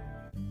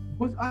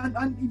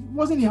 And it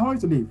wasn't in a hurry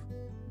to leave.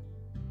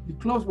 The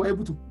clubs were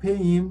able to pay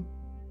him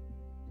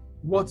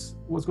what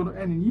was going to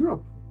earn in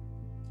Europe.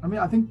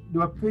 I think they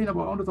were paying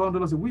about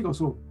 $100,000 a week or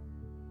so.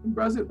 In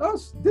Brazil, that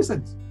was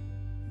decent.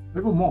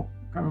 Even more,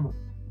 can't remember.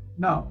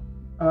 Now,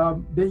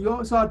 then you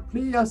also had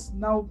players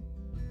now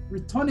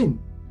returning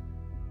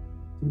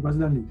to the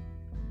Brazilian league.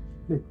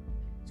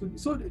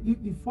 So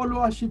the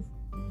followership,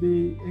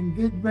 the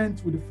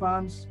engagement with the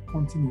fans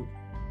continued.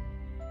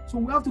 So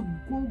we have to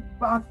go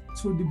back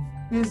to the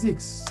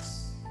basics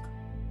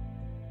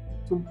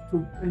to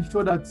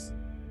ensure that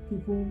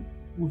people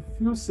will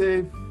feel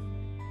safe,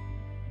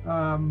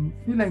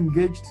 feel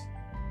engaged,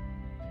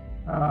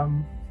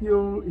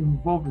 feel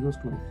involved with those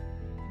clubs.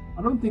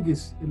 I don't think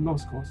it's a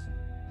lost cause.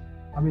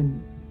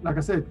 Like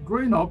I said,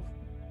 growing up,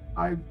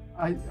 I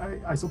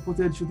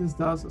supported Shooting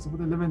Stars, I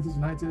supported Leventis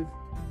United,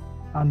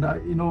 and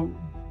at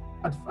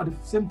the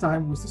same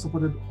time, we still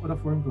supported other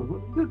foreign clubs.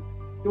 But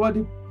they were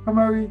the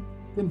primary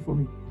thing for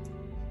me.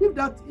 If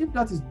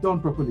that is done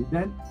properly,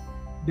 then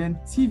then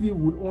TV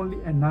would only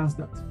enhance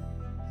that.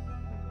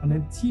 And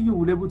then TV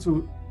will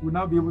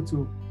now be able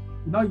to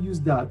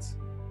use that.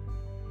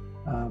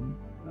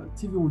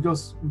 TV will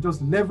just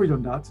leverage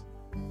on that,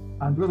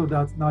 and because of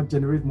that, now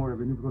generate more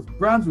revenue, because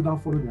brands will now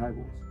follow the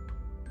eyeballs,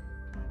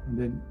 and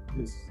then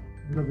the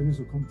revenues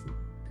will come through.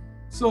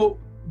 So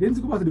they need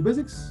to go back to the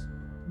basics,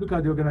 look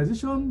at the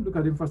organization, look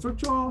at the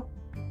infrastructure,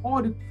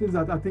 all the things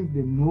that I think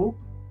they know.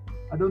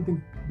 I don't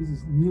think this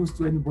is news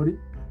to anybody.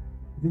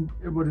 I think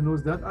everybody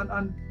knows that,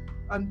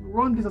 and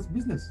run this as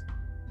business.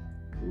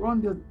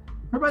 Run the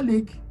Premier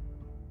League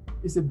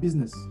is a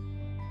business.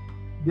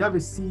 They have a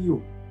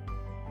CEO.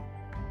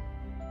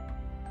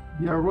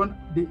 They are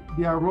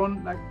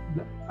run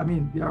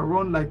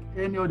like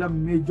any other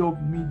major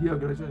media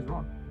organization is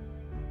run.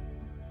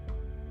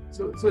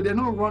 So they're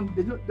not run.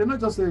 They're not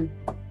just a.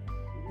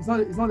 It's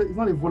not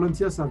a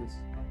volunteer service.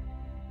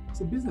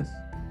 It's a business.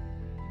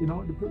 You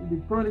know, the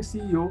Premier League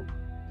CEO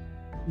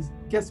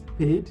gets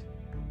paid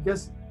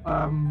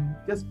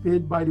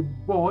by the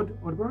board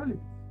of the Premier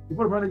League. The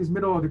board of the Premier League is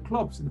made up of the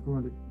clubs in the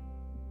Premier League.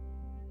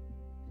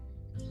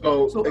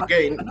 So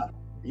again,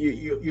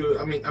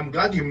 I'm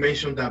glad you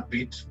mentioned that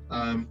bit.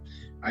 I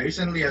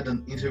recently had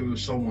an interview with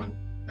someone,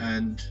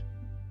 and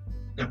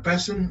the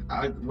person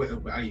I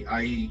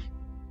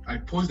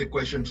posed the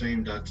question to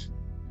him that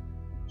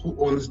who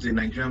owns the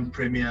Nigerian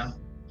Premier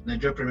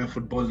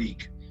Football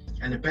League,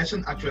 and the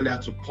person actually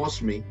had to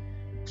pause me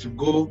to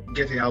go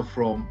get it out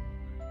from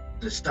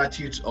the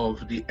statutes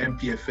of the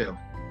NPFL,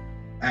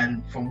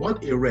 and from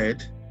what he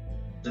read,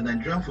 the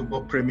Nigerian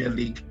Football Premier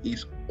League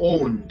is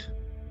owned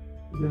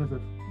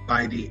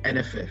by the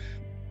NFF.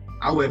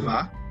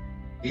 However,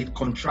 it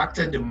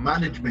contracted the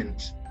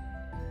management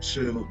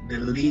to the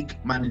League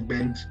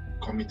Management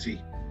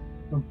Committee.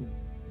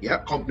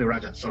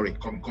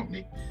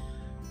 Company.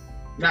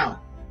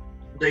 Now,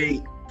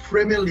 the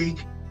Premier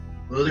League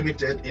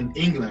Limited in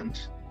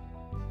England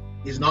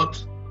is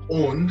not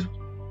owned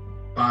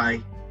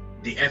by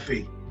the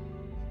FA.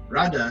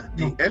 Rather,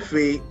 the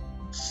FA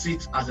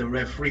sits as a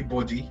referee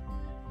body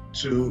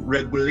to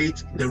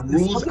regulate the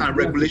rules and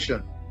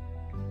regulation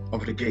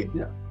of the game.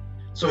 Yeah.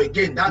 So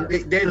again,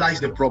 there lies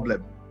the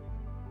problem.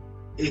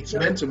 It's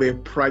meant to be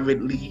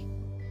privately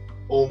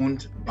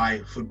owned by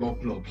football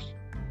clubs.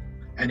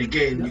 And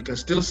again, you can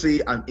still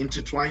see an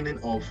intertwining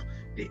of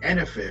the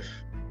NFF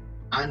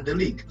and the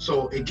league.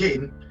 So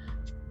again,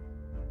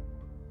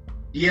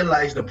 here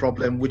lies the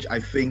problem, which I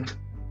think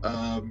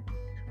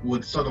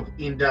would sort of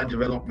hinder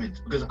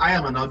development, because I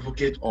am an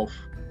advocate of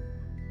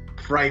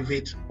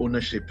private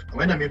ownership.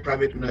 When I mean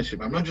private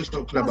ownership, I'm not just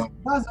talking about.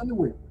 That's the only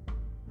way.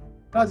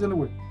 That's the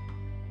only way.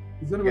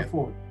 It's the only way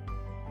forward.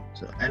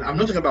 So, and I'm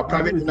not talking about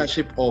private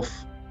ownership of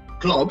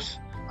clubs.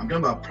 I'm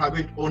talking about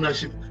private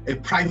ownership, a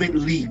private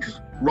league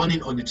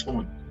running on its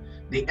own.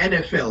 The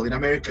NFL in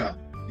America,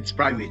 it's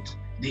private.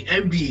 The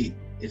NBA,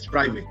 it's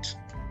private.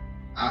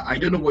 I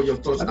don't know what your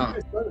thoughts are.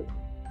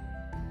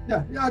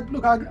 Yeah.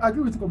 Look, I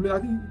agree with you completely. I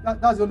think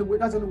that's the only way.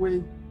 That's the only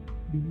way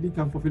the league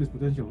can fulfill its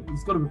potential.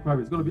 It's got to be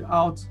private. It's got to be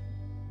out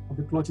of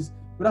the clutches.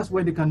 But that's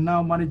where they can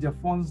now manage their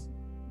funds,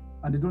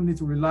 and they don't need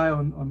to rely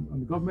on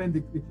the government.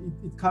 It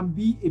can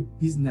be a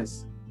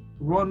business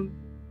run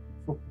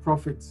for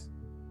profit,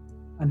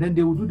 and then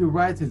they will do the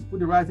right things, put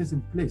the right things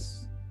in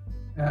place,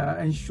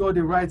 ensure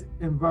the right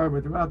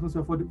environment, the right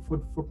atmosphere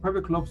for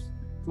private clubs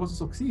to also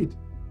succeed,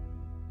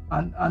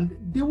 and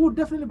they will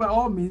definitely, by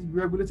all means, be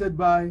regulated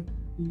by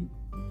the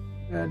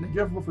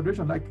Nigerian Football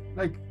Federation.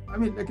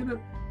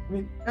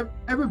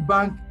 Every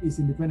bank is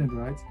independent,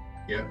 right?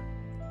 Yeah.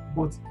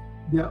 But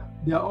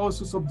they are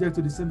also subject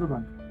to the central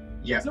bank.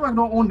 Yeah. Central bank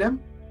don't own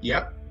them.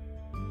 Yeah.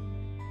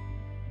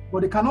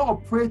 But they cannot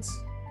operate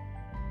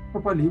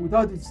properly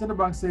without the central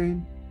bank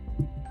saying,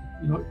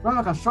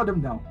 bank can shut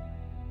them down.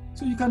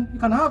 So you can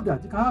have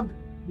that. You can have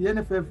the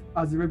NFF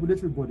as the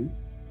regulatory body,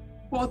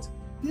 but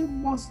they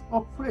must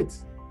operate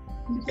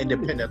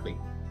independently.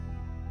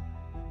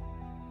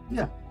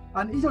 Yeah.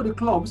 And each of the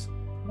clubs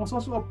must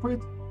also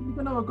operate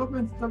independent of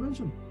government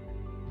intervention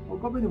or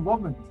government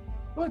involvement.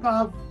 No one can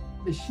have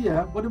a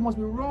share, but it must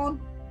be run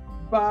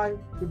by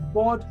the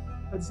board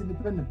that is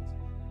independent.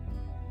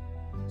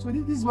 So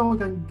this is when we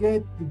can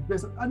get the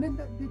best, and then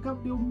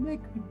they'll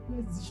make the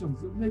best decisions.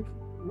 They'll make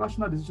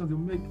rational decisions. They'll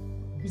make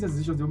business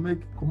decisions. They'll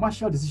make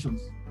commercial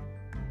decisions.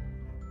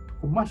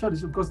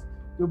 Because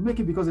they'll make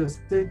it because they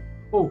say,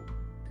 if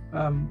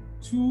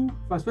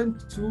I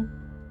spend 2,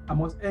 I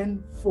must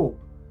earn 4.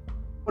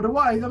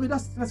 Otherwise,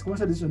 that's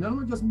commercial decision. They're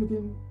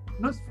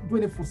not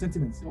doing it for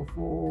sentiments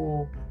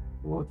or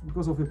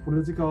because of a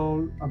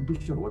political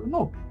ambition.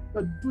 No,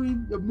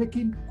 you're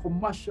making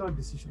commercial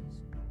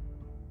decisions.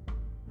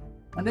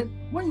 And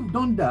then when you've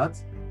done that,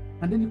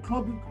 and then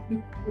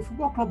the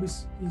football club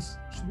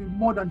should be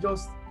more than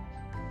just,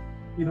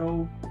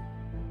 a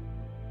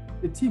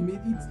team.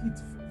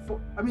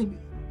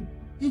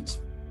 Each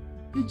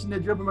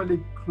Nigerian Premier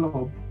League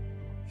club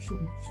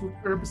should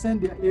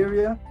represent their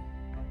area,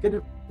 get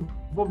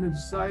involved in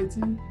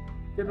society,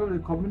 get involved in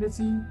the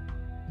community,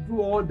 do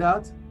all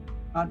that,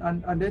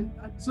 and then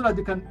so that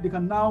they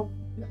can now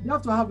they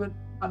have to have an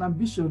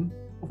ambition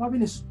of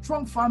having a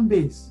strong fan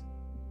base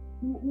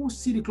who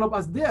see the club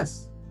as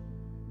theirs,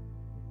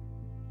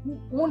 who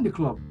own the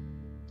club.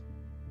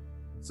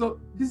 So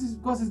this is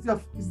because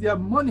it's their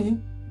money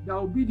that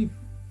will be the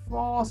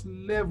first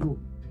level.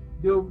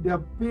 They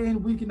are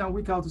paying week in and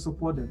week out to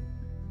support them.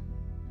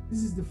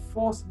 This is the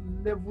first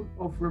level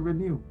of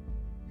revenue.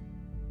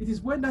 It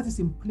is when that is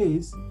in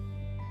place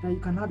that you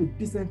can have a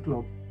decent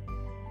club.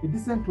 A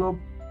decent club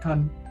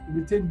can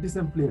retain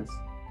decent players.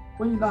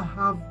 When you now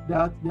have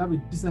that, you have a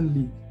decent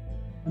league.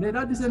 And then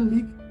that decent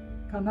league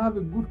can have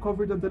a good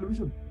coverage on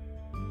television.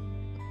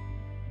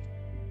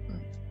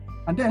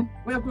 And then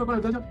when you have good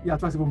coverage on television, you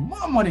attract even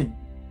more money.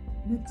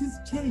 And it is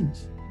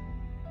change.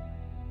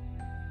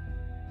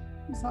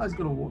 This is how it's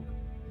going to work.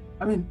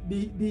 I mean,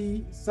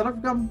 the South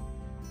African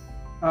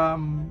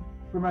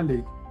Premier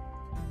League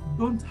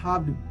don't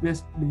have the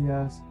best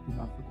players in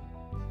Africa,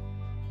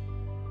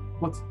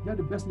 but they're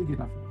the best league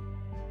in Africa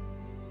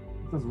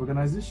in terms of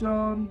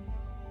organization,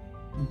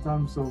 in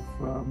terms of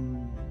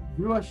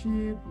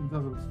viewership, in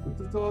terms of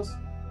spectators.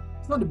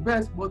 It's not the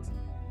best, but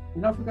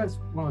in Africa it's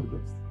one of the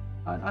best.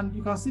 And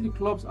you can see the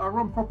clubs are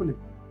run properly.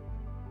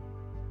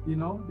 You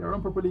know, they're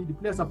run properly. The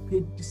players are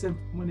paid decent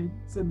money,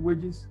 decent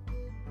wages.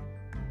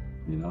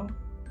 You know,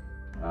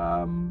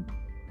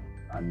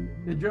 and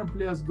Nigerian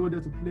players go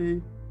there to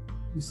play.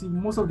 You see,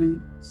 most of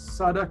the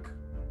South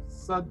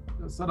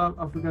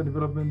African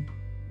Development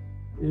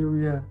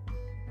Area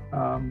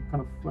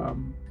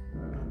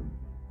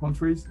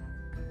countries,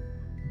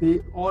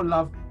 they all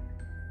have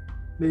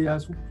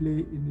players who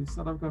play in the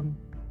South African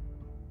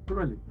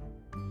Premier League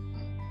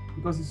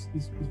because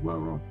it's well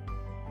run,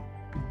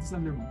 it's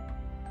decently run,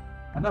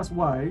 and that's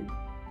why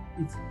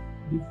it's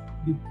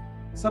the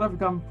South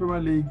African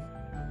Premier League,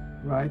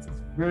 right? It's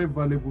very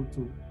valuable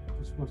to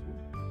sports.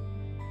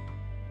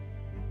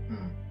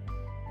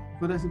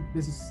 But there's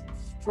a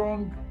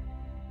strong.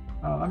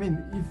 I mean,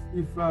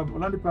 if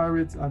Orlando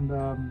Pirates and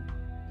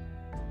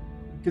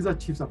Kaizer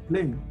Chiefs are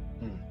playing,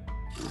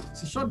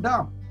 it's a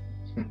shutdown.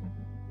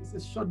 It's a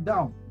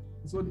shutdown.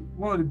 It's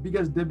one of the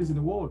biggest derbies in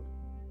the world.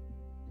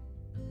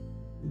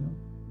 You know.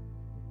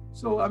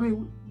 So I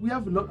mean, we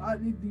have a lot.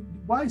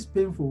 Why it's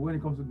painful when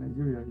it comes to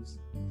Nigeria is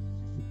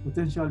the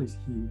potential is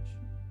huge.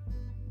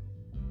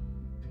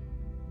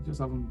 We just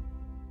haven't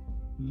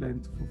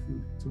learned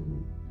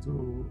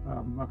to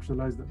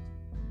actualize that.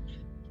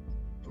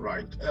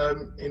 Right.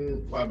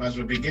 As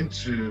we begin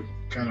to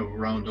kind of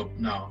round up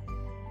now,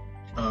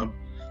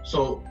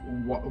 so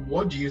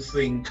what do you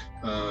think?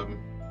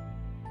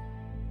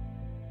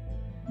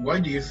 Why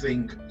do you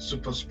think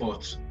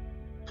SuperSport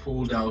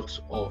pulled out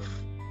of,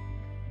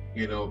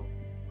 the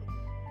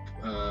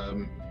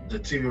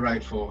TV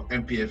right for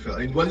MPFL?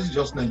 It wasn't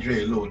just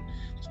Nigeria alone.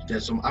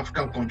 There's some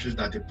African countries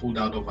that they pulled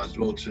out of as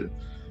well too.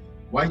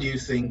 Why do you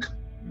think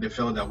they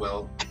felt that,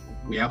 well,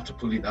 we have to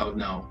pull it out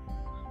now?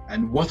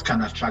 And what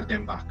can attract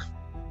them back?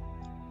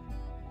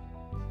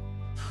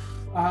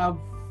 I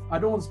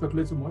don't want to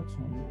speculate too much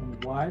on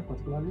why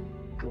particularly,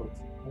 but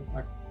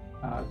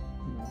I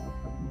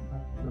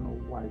don't know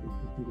why they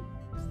did it.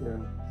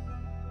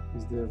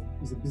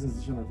 It's a business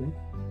decision, I think.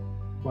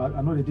 But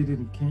I know they did it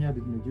in Kenya,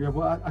 did it in Nigeria.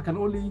 But I can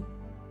only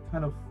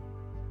kind of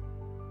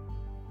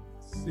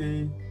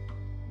say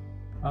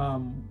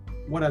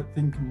what I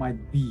think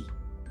might be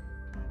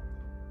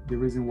the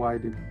reason why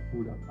they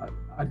pulled out.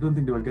 I don't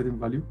think they were getting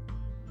value.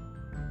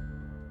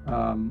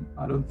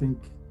 I don't think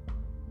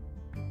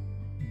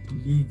the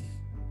league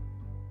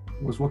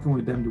was working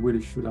with them the way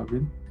they should have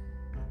been.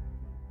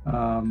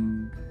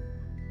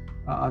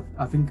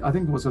 I think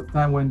it was a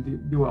time when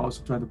they were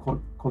also trying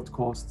to cut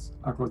costs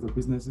across the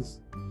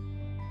businesses,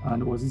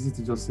 and it was easy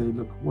to just say,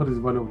 look, what is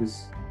the value of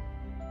this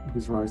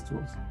rise to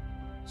us?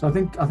 So I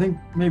think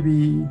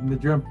maybe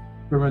Nigerian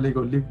Premier League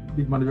or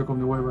league manager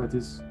company, whatever it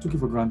is, took it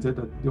for granted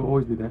that they'll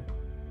always be there.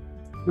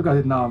 Look at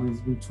it now. I mean,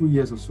 it's been 2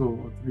 years or so,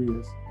 or 3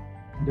 years.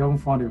 They haven't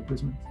found a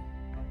replacement.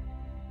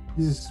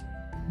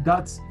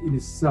 That in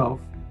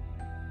itself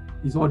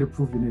is all the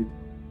proof you need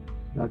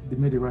that they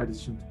made the right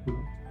decision to pull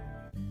out.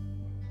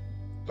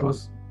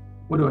 Because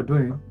what they were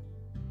doing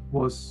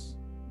was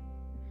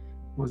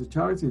a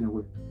charity in a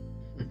way.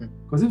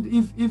 Because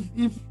if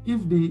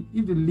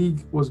the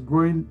league was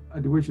growing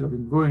at the way it should have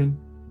been growing,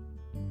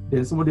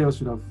 then somebody else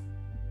should have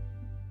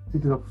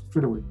picked it up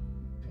straight away.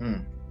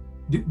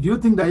 Do you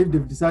think that if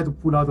they've decided to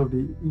pull out of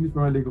the English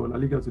Premier League or La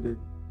Liga today,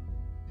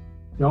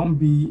 there won't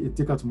be a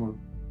taker tomorrow?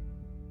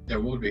 There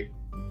will be.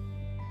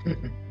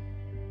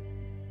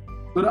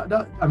 So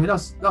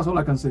that's all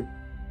I can say.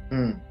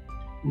 You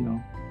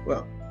know.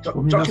 Well,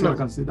 for me, that's all I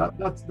can say.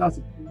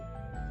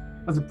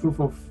 That's a proof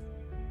of.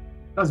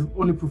 That's the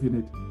only proof you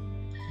need.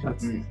 That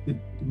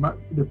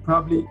they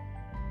probably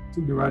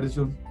took the right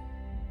decision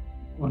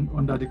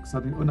under the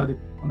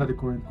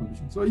current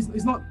conditions. So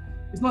it's not.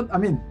 I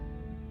mean,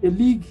 a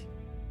league.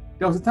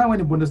 There was a time when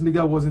the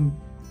Bundesliga wasn't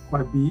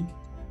quite big.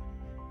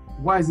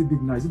 Why is it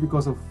big now? Is it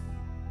because of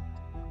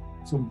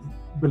some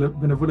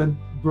benevolent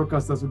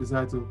broadcasters who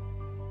decided to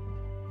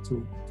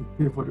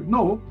pay for it?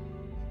 No.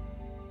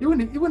 even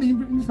the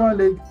English Premier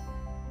League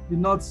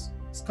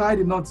Sky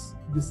did not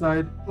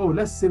decide, oh,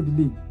 let's save the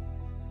league.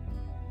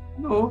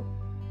 No,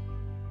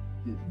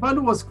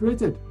 value was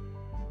created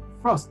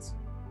first.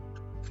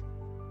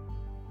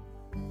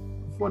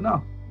 For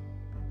now,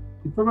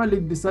 the Premier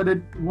League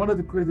decided we wanted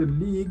to create a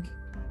league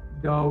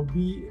that will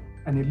be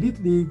an elite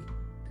league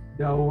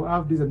that will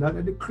have this and that,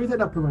 and they created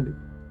that Premier League.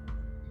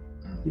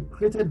 They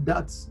created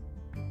that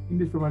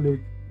English Premier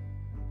League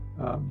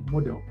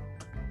model,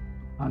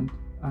 and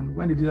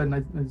when they did that in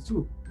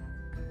 1992,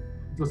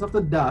 it was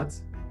after that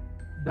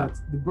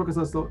the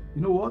broadcasters thought,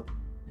 you know what,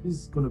 this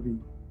is going to be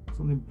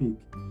something big.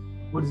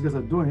 What these guys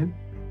are doing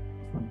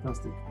is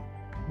fantastic.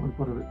 I want to be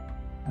part of it,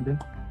 and then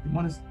the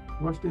money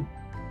rushed in.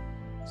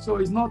 So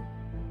it's not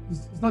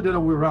the other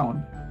way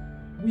around.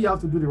 We have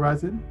to do the right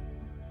thing.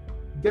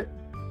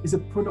 It's a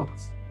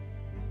product,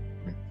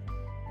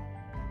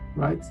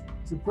 right?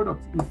 It's a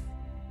product.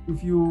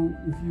 If you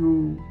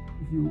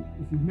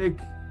make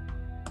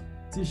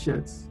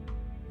T-shirts,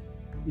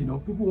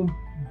 people won't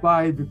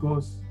buy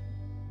because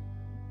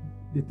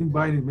they think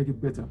buying it make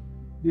it better.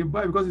 They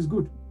buy because it's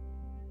good.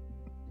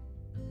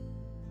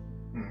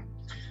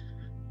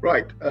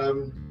 Right.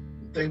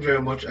 Thank you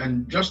very much.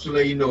 And just to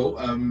let you know,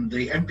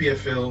 the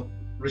NPFL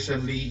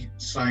recently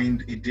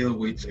signed a deal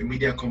with a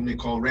media company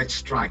called Red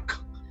Strike,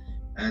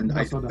 and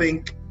I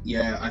think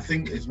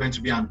it's meant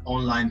to be an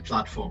online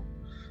platform.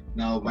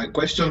 Now, my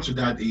question to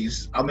that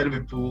is, how many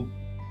people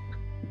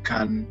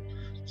can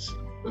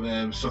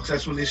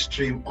successfully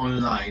stream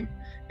online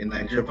in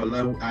Nigeria?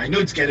 I know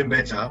it's getting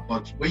better,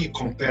 but when you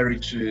compare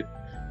it to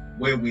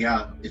where we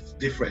are, it's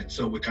different.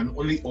 So we can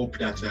only hope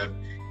that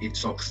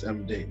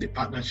the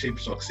partnership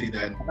succeed.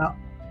 And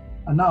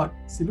now,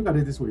 see, look at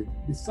it this way: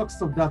 the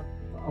success of that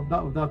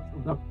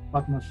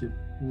partnership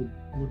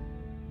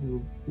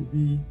would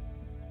be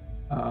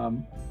a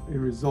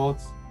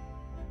result.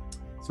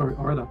 Sorry,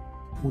 or rather,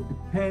 would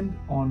depend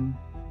on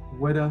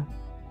whether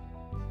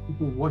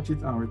people watch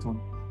it and return.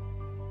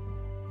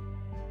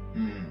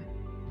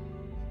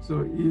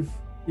 So if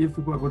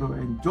people are going to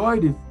enjoy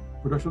the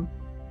production,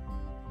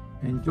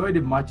 enjoy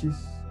the matches,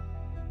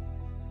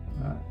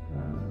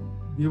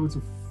 be able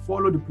to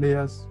follow the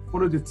players,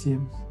 follow the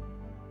teams,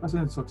 that's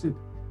when it succeed.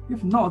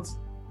 If not,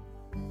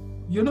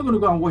 you're not going to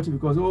go and watch it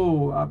because,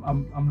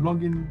 I'm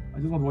longing, I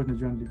just want to watch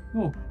Nigerian League.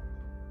 No,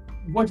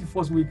 watch it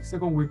first week,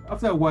 second week.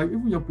 After a while,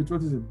 even your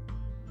patriotism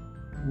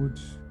would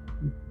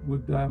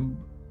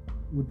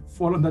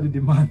fall under the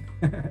demand.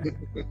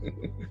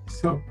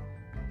 So,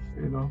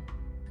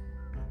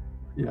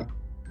 yeah.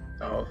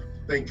 Oh,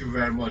 thank you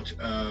very much,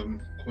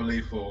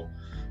 Kole, for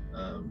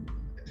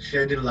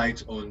shedding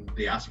light on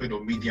the aspect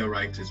of media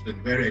rights. It's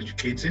been very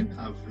educating.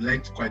 I've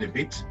learned quite a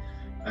bit,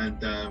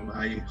 and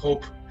I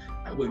hope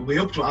we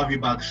hope to have you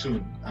back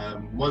soon.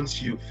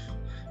 Once you've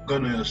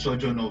gone on a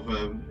sojourn of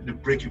the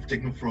break you've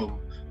taken from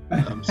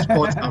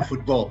sports and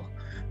football,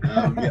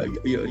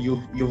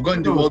 you've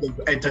gone the world of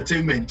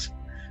entertainment.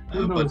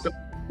 But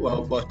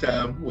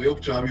we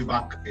hope to have you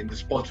back in the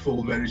sport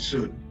fold very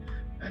soon.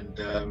 And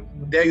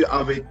there you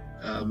have it,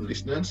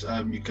 listeners.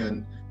 You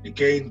can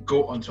again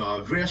go onto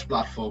our various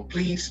platforms.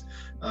 Please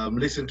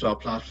listen to our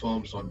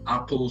platforms on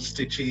Apple,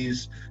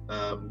 Stitches,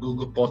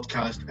 Google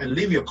Podcast, and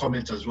leave your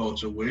comments as well.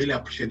 So we really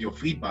appreciate your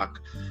feedback.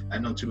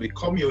 And until we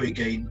come here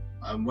again,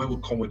 when we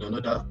come with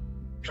another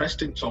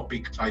interesting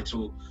topic,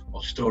 title,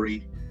 or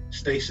story,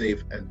 stay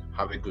safe and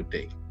have a good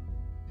day.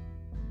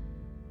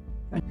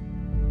 Thank you.